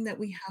not saying that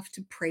we have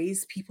to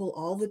praise people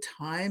all the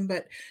time,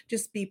 but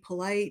just be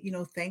polite,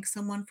 thank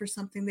someone for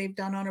something they've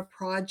done on a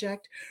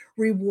project,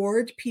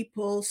 reward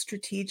people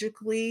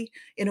strategically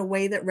in a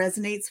way that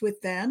resonates with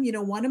them.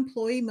 One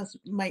employee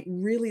might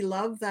really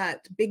love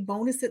that big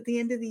bonus at the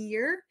end of the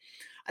year.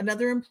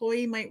 Another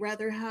employee might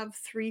rather have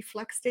 3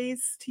 flex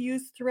days to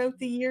use throughout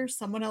the year.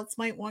 Someone else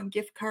might want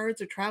gift cards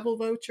or travel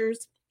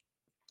vouchers.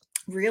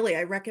 Really,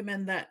 I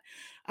recommend that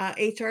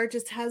HR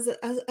just has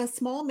a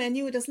small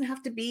menu. It doesn't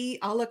have to be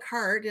a la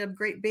carte, a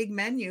great big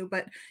menu,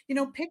 but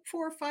pick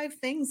 4 or 5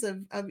 things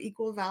of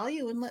equal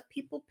value and let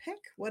people pick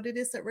what it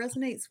is that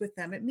resonates with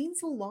them. It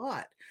means a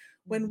lot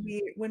when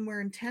Mhm.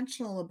 we're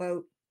intentional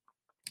about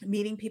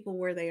meeting people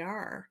where they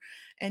are.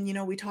 And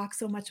we talk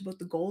so much about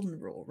the golden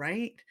rule,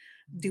 right?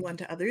 Do Mhm.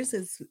 unto others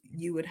as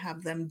you would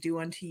have them do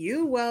unto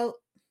you. Well,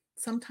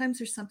 sometimes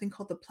there's something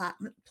called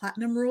the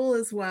platinum rule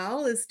as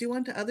well, is do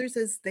unto others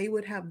as they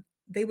would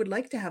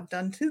like to have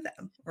done to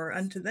them or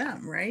unto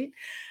them, right?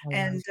 I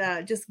love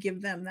And just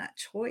give them that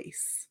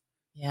choice.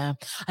 Yeah.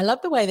 I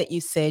love the way that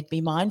you said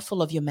be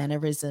mindful of your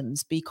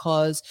mannerisms,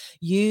 because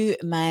you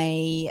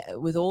may,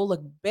 with all the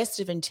best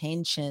of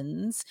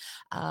intentions,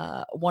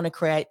 want to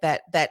create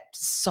that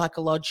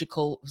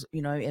psychological,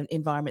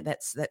 environment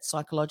that's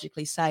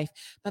psychologically safe.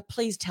 But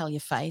please tell your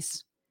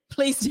face.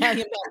 Please tell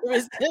your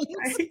mannerisms.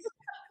 Right.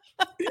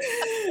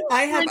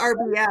 I have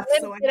RBF,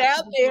 Let so I it have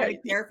to out be there. really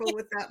careful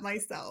with that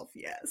myself.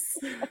 Yes.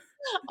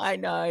 I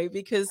know,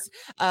 because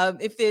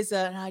if there's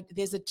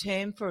a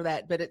term for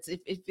that, but it's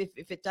if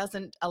it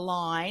doesn't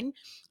align,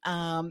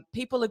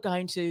 people are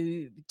going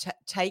to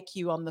take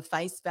you on the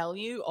face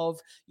value of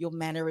your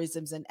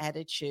mannerisms and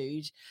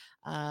attitude.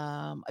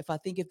 If I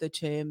think of the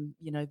term,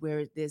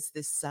 where there's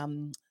this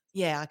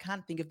Yeah, I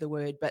can't think of the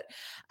word, but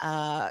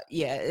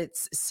yeah,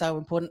 it's so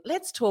important.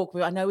 Let's talk.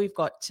 I know we've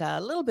got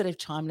a little bit of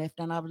time left,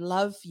 and I would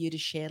love for you to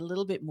share a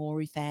little bit more,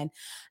 Ruthann,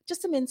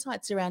 just some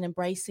insights around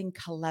embracing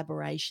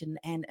collaboration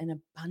and an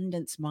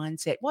abundance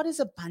mindset. What does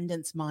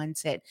abundance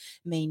mindset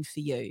mean for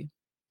you?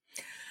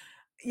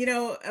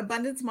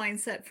 Abundance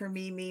mindset for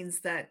me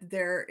means that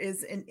there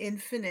is an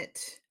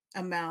infinite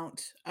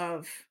amount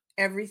of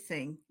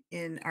everything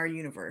in our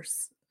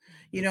universe.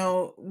 You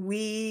know,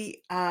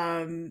 we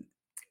don't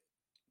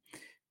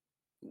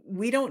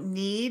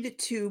need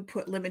to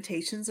put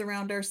limitations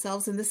around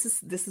ourselves, and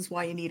this is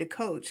why you need a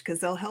coach,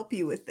 because they'll help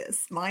you with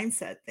this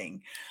mindset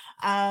thing.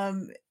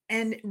 Um,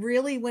 and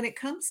really, when it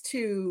comes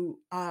to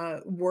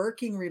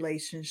working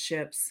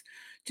relationships,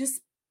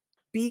 just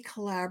be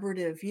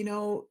collaborative,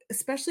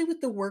 especially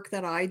with the work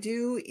that I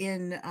do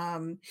in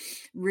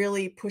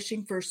really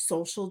pushing for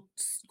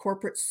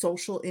corporate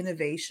social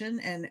innovation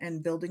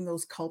and building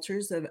those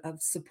cultures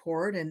of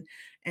support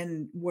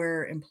and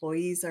where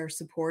employees are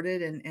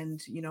supported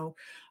and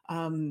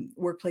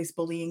workplace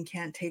bullying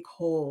can't take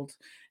hold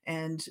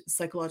and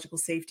psychological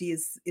safety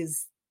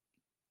is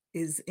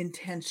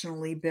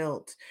intentionally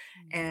built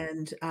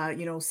and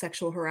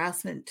sexual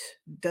harassment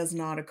does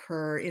not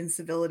occur,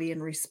 incivility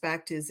and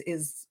respect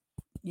is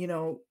you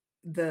know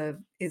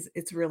the is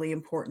it's really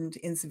important.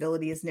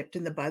 Incivility is nipped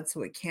in the bud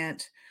so it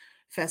can't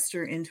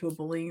fester into a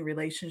bullying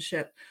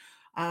relationship.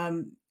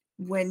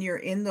 When you're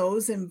in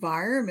those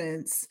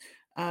environments,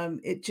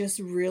 it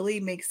just really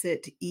makes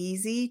it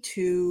easy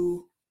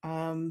to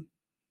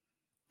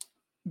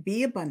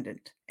be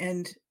abundant.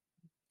 And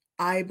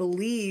I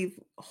believe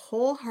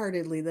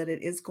wholeheartedly that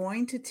it is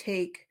going to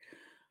take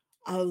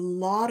a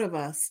lot of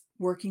us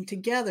working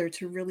together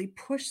to really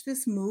push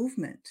this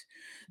movement.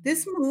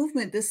 This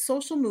movement, this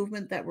social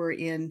movement that we're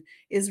in,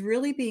 is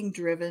really being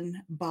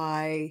driven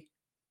by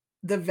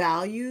the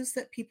values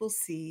that people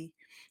see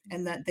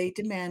and that they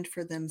demand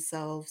for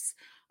themselves.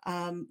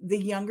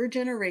 The younger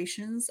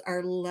generations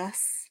are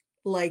less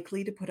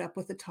likely to put up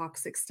with the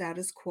toxic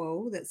status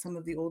quo that some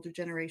of the older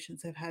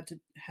generations have had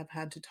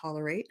to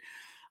tolerate.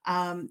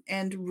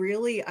 And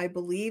really, I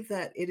believe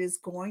that it is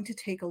going to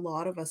take a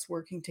lot of us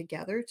working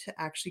together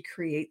to actually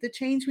create the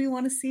change we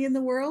want to see in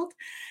the world.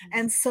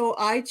 And so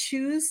I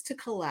choose to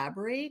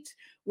collaborate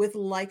with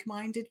like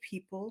minded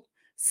people.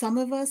 Some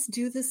of us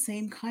do the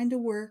same kind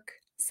of work.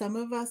 Some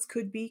of us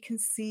could be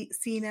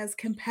seen as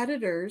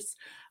competitors,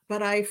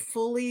 but I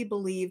fully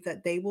believe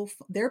that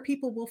their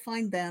people will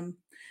find them,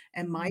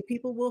 and my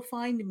people will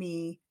find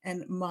me,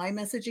 and my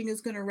messaging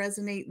is going to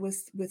resonate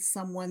with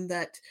someone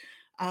that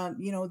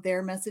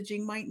their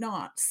messaging might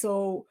not.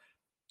 So,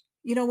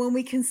 when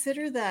we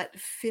consider that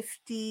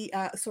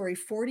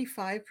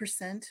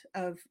 45%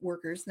 of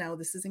workers, now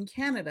this is in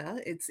Canada,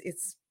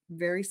 it's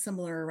very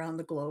similar around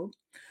the globe.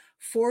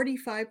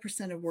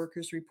 45% of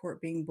workers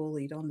report being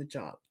bullied on the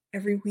job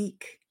every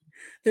week.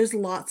 There's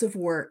lots of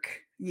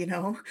work,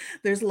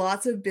 there's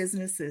lots of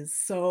businesses.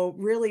 So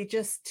really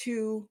just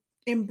to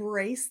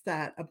embrace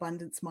that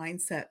abundance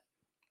mindset,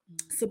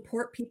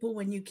 support people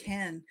when you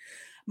can.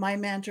 My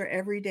mantra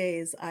every day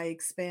is I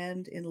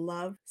expand in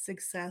love,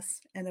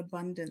 success, and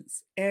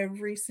abundance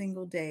every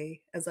single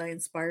day as I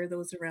inspire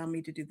those around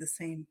me to do the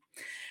same.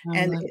 I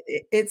And love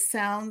it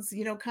sounds,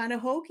 kind of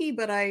hokey,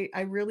 but I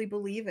really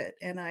believe it.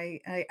 And I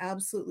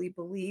absolutely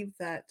believe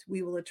that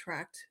we will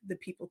attract the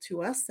people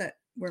to us that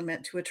we're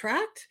meant to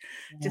attract,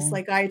 just that.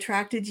 like I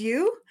attracted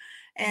you.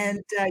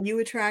 And you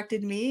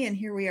attracted me, and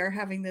here we are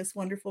having this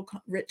wonderful,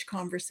 rich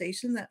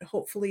conversation that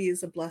hopefully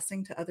is a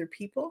blessing to other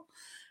people.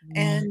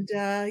 Yeah.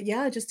 And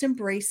yeah, just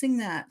embracing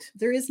that.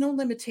 There is no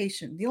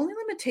limitation. The only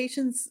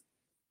limitations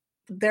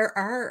there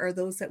are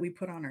those that we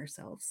put on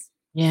ourselves.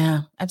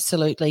 Yeah,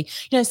 absolutely.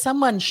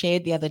 Someone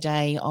shared the other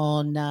day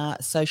on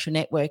social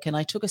network, and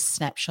I took a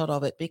snapshot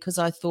of it because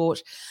I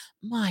thought,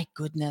 my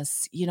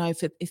goodness,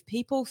 if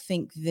people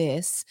think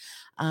this,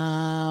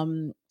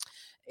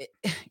 it-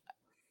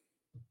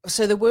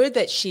 so the word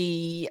that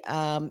she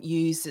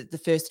used, the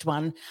first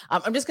one,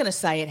 I'm just going to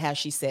say it how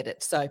she said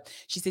it. So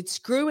she said,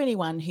 "Screw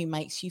anyone who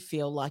makes you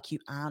feel like you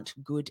aren't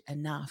good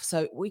enough."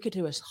 So we could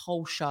do a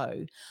whole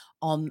show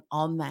on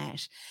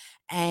that,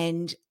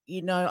 and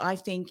I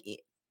think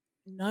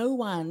no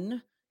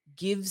one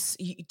gives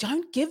you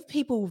don't give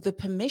people the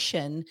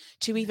permission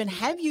to even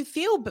have you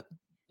feel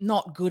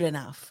not good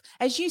enough.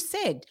 As you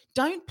said,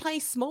 don't play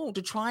small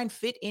to try and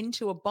fit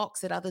into a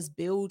box that others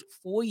build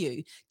for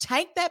you.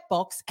 Take that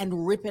box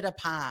and rip it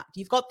apart.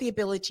 You've got the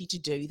ability to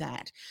do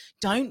that.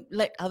 Don't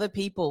let other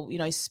people,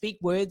 speak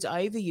words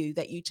over you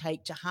that you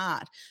take to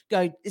heart.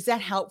 Go, is that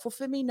helpful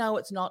for me? No,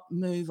 it's not.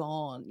 Move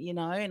on,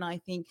 and I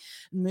think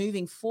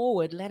moving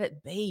forward, let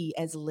it be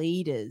as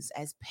leaders,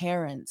 as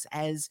parents,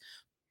 as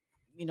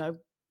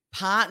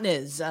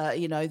partners,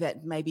 that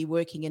may be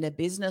working in a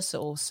business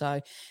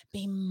also.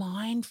 Be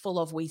mindful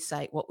of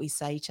what we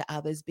say to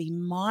others. Be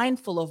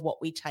mindful of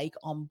what we take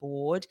on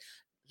board.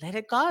 let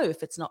it go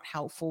if it's not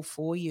helpful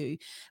for you.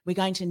 We're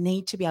going to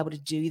need to be able to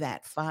do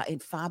that far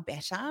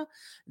better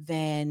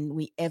than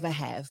we ever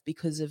have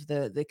because of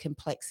the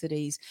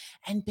complexities,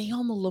 and be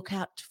on the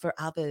lookout for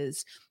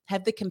others.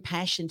 Have the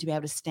compassion to be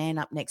able to stand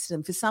up next to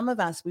them. For some of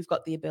us, we've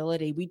got the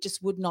ability, we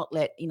just would not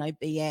let,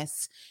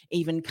 BS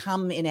even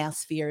come in our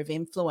sphere of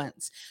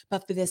influence.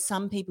 But there's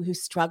some people who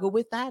struggle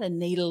with that and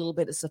need a little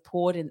bit of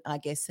support, and I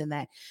guess, and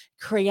that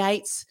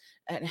creates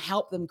and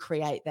help them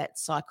create that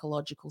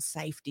psychological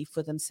safety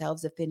for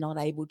themselves if they're not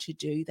able to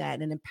do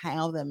that, and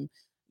empower them.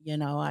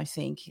 I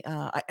think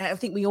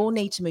we all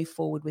need to move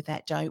forward with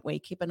that, don't we?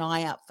 Keep an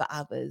eye out for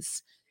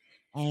others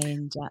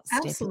and step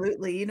in.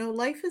 Absolutely.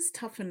 Life is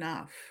tough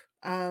enough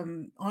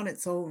on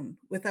its own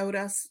without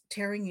us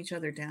tearing each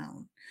other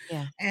down.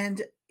 Yeah,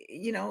 And,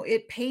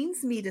 it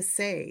pains me to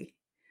say,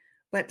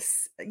 but,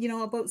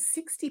 about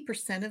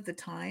 60% of the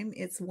time,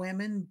 it's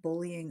women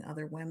bullying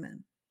other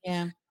women.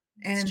 yeah,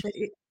 it's And true.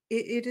 it's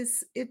We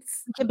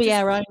can be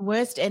just our own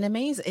worst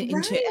enemies into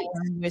right. our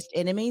own worst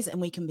enemies, and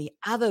we can be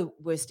other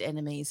worst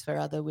enemies for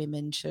other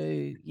women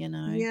too.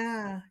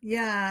 Yeah,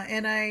 yeah,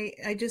 and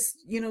I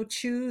just,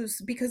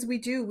 choose because we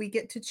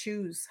get to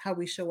choose how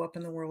we show up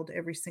in the world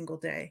every single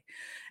day.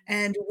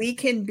 And we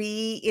can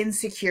be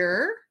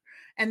insecure,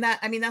 and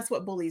that's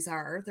what bullies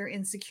are. They're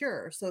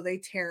insecure, so they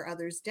tear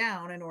others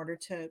down in order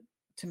to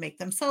make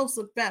themselves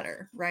look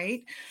better,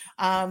 right?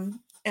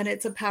 And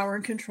it's a power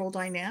and control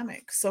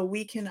dynamic. So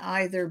we can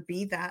either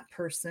be that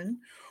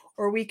person,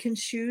 or we can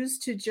choose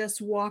to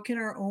just walk in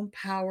our own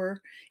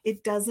power.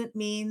 It doesn't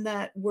mean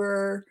that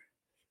we're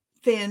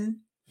thin.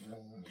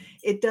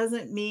 It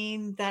doesn't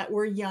mean that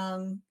we're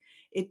young.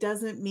 It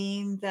doesn't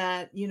mean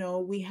that,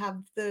 we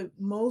have the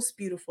most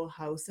beautiful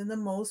house and the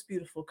most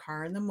beautiful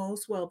car and the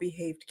most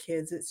well-behaved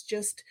kids. It's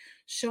just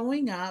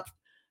showing up,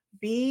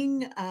 being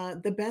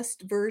the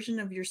best version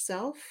of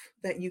yourself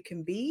that you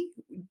can be,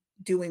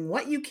 doing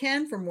what you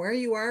can from where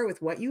you are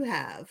with what you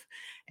have,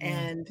 Yeah.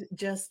 and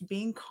just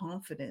being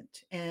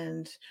confident.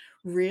 And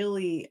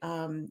really,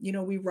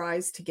 we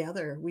rise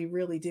together. We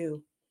really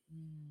do.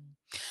 Mm.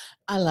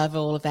 I love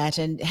all of that.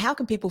 And how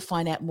can people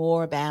find out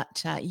more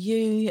about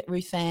you,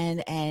 Ruth-Anne,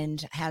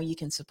 and how you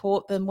can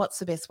support them? What's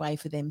the best way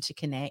for them to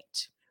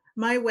connect?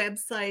 My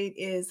website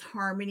is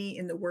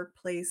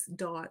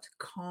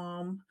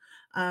harmonyintheworkplace.com.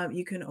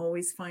 You can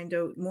always find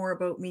out more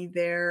about me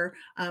there.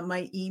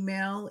 My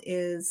email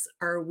is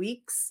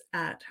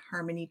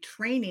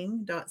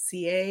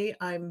rweeks@harmonytraining.ca.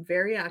 I'm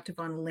very active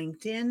on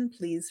LinkedIn.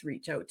 Please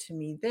reach out to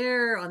me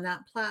there on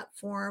that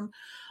platform.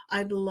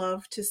 I'd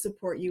love to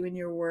support you in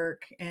your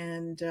work,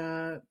 and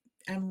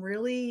I'm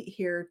really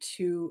here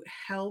to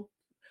help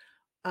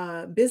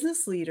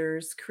business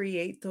leaders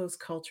create those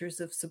cultures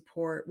of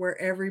support where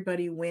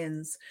everybody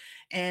wins.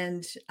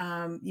 And,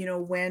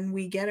 when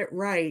we get it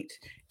right,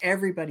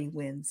 everybody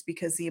wins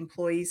because the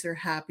employees are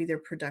happy, they're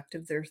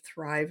productive, they're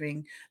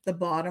thriving. The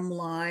bottom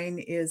line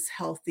is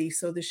healthy,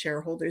 so the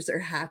shareholders are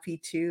happy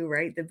too,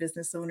 right? The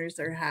business owners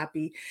are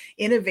happy.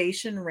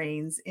 Innovation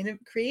reigns.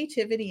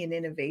 Creativity and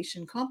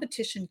innovation.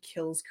 Competition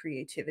kills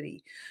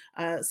creativity.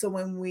 So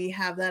when we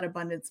have that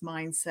abundance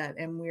mindset,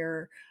 and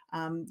we're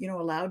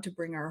allowed to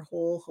bring our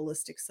whole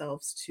holistic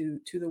selves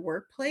to the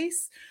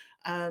workplace,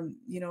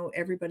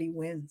 everybody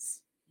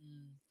wins.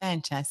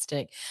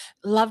 Fantastic.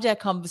 Loved our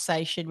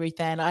conversation,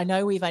 Ruth-Anne. I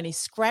know we've only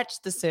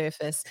scratched the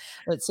surface,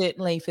 but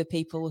certainly for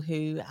people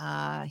who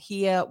are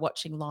here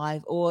watching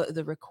live or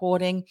the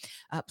recording,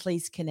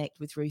 please connect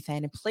with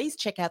Ruth-Anne, and please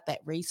check out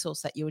that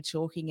resource that you were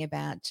talking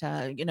about,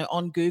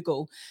 on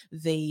Google,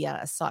 the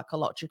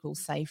psychological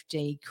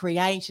safety.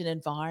 Create an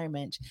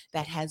environment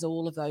that has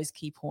all of those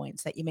key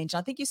points that you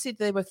mentioned. I think you said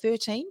there were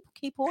 13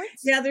 key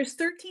points. Yeah, there's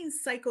 13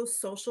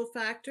 psychosocial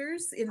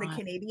factors in the Right.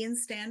 Canadian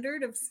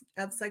standard of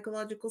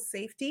psychological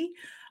safety.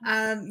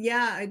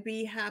 I'd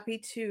be happy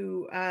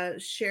to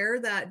share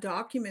that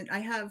document.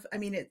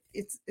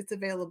 It's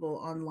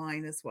available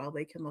online as well.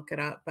 They can look it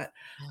up, but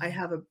I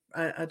have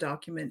a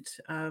document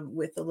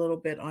with a little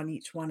bit on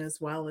each one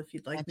as well, if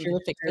you'd like me to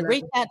Terrific. share So that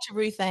reach with out to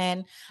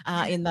Ruth-Anne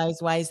in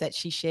those ways that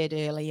she shared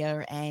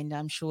earlier, and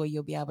I'm sure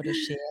you'll be able to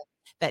share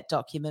that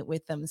document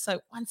with them. So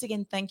once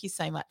again, thank you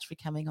so much for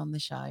coming on the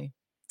show.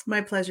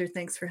 My pleasure.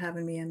 Thanks for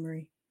having me,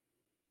 Anne-Marie.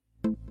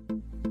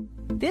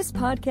 This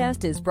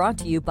podcast is brought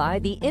to you by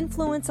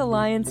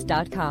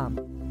theinfluencealliance.com.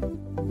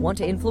 Want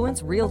to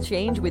influence real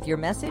change with your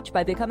message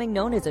by becoming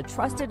known as a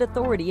trusted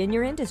authority in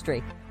your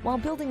industry while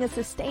building a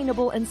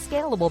sustainable and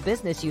scalable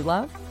business you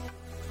love?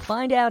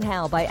 Find out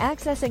how by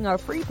accessing our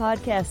free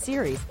podcast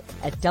series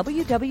at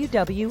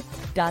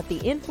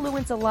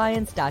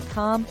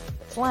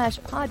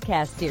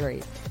www.theinfluencealliance.com/podcast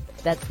series.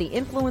 That's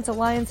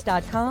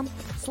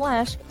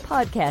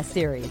theinfluencealliance.com/podcast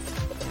series.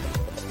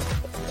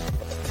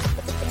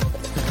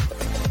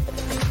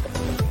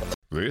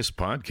 This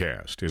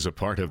podcast is a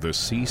part of the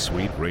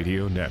C-Suite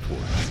Radio Network.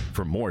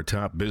 For more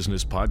top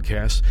business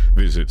podcasts,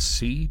 visit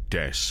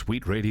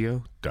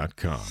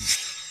c-suiteradio.com.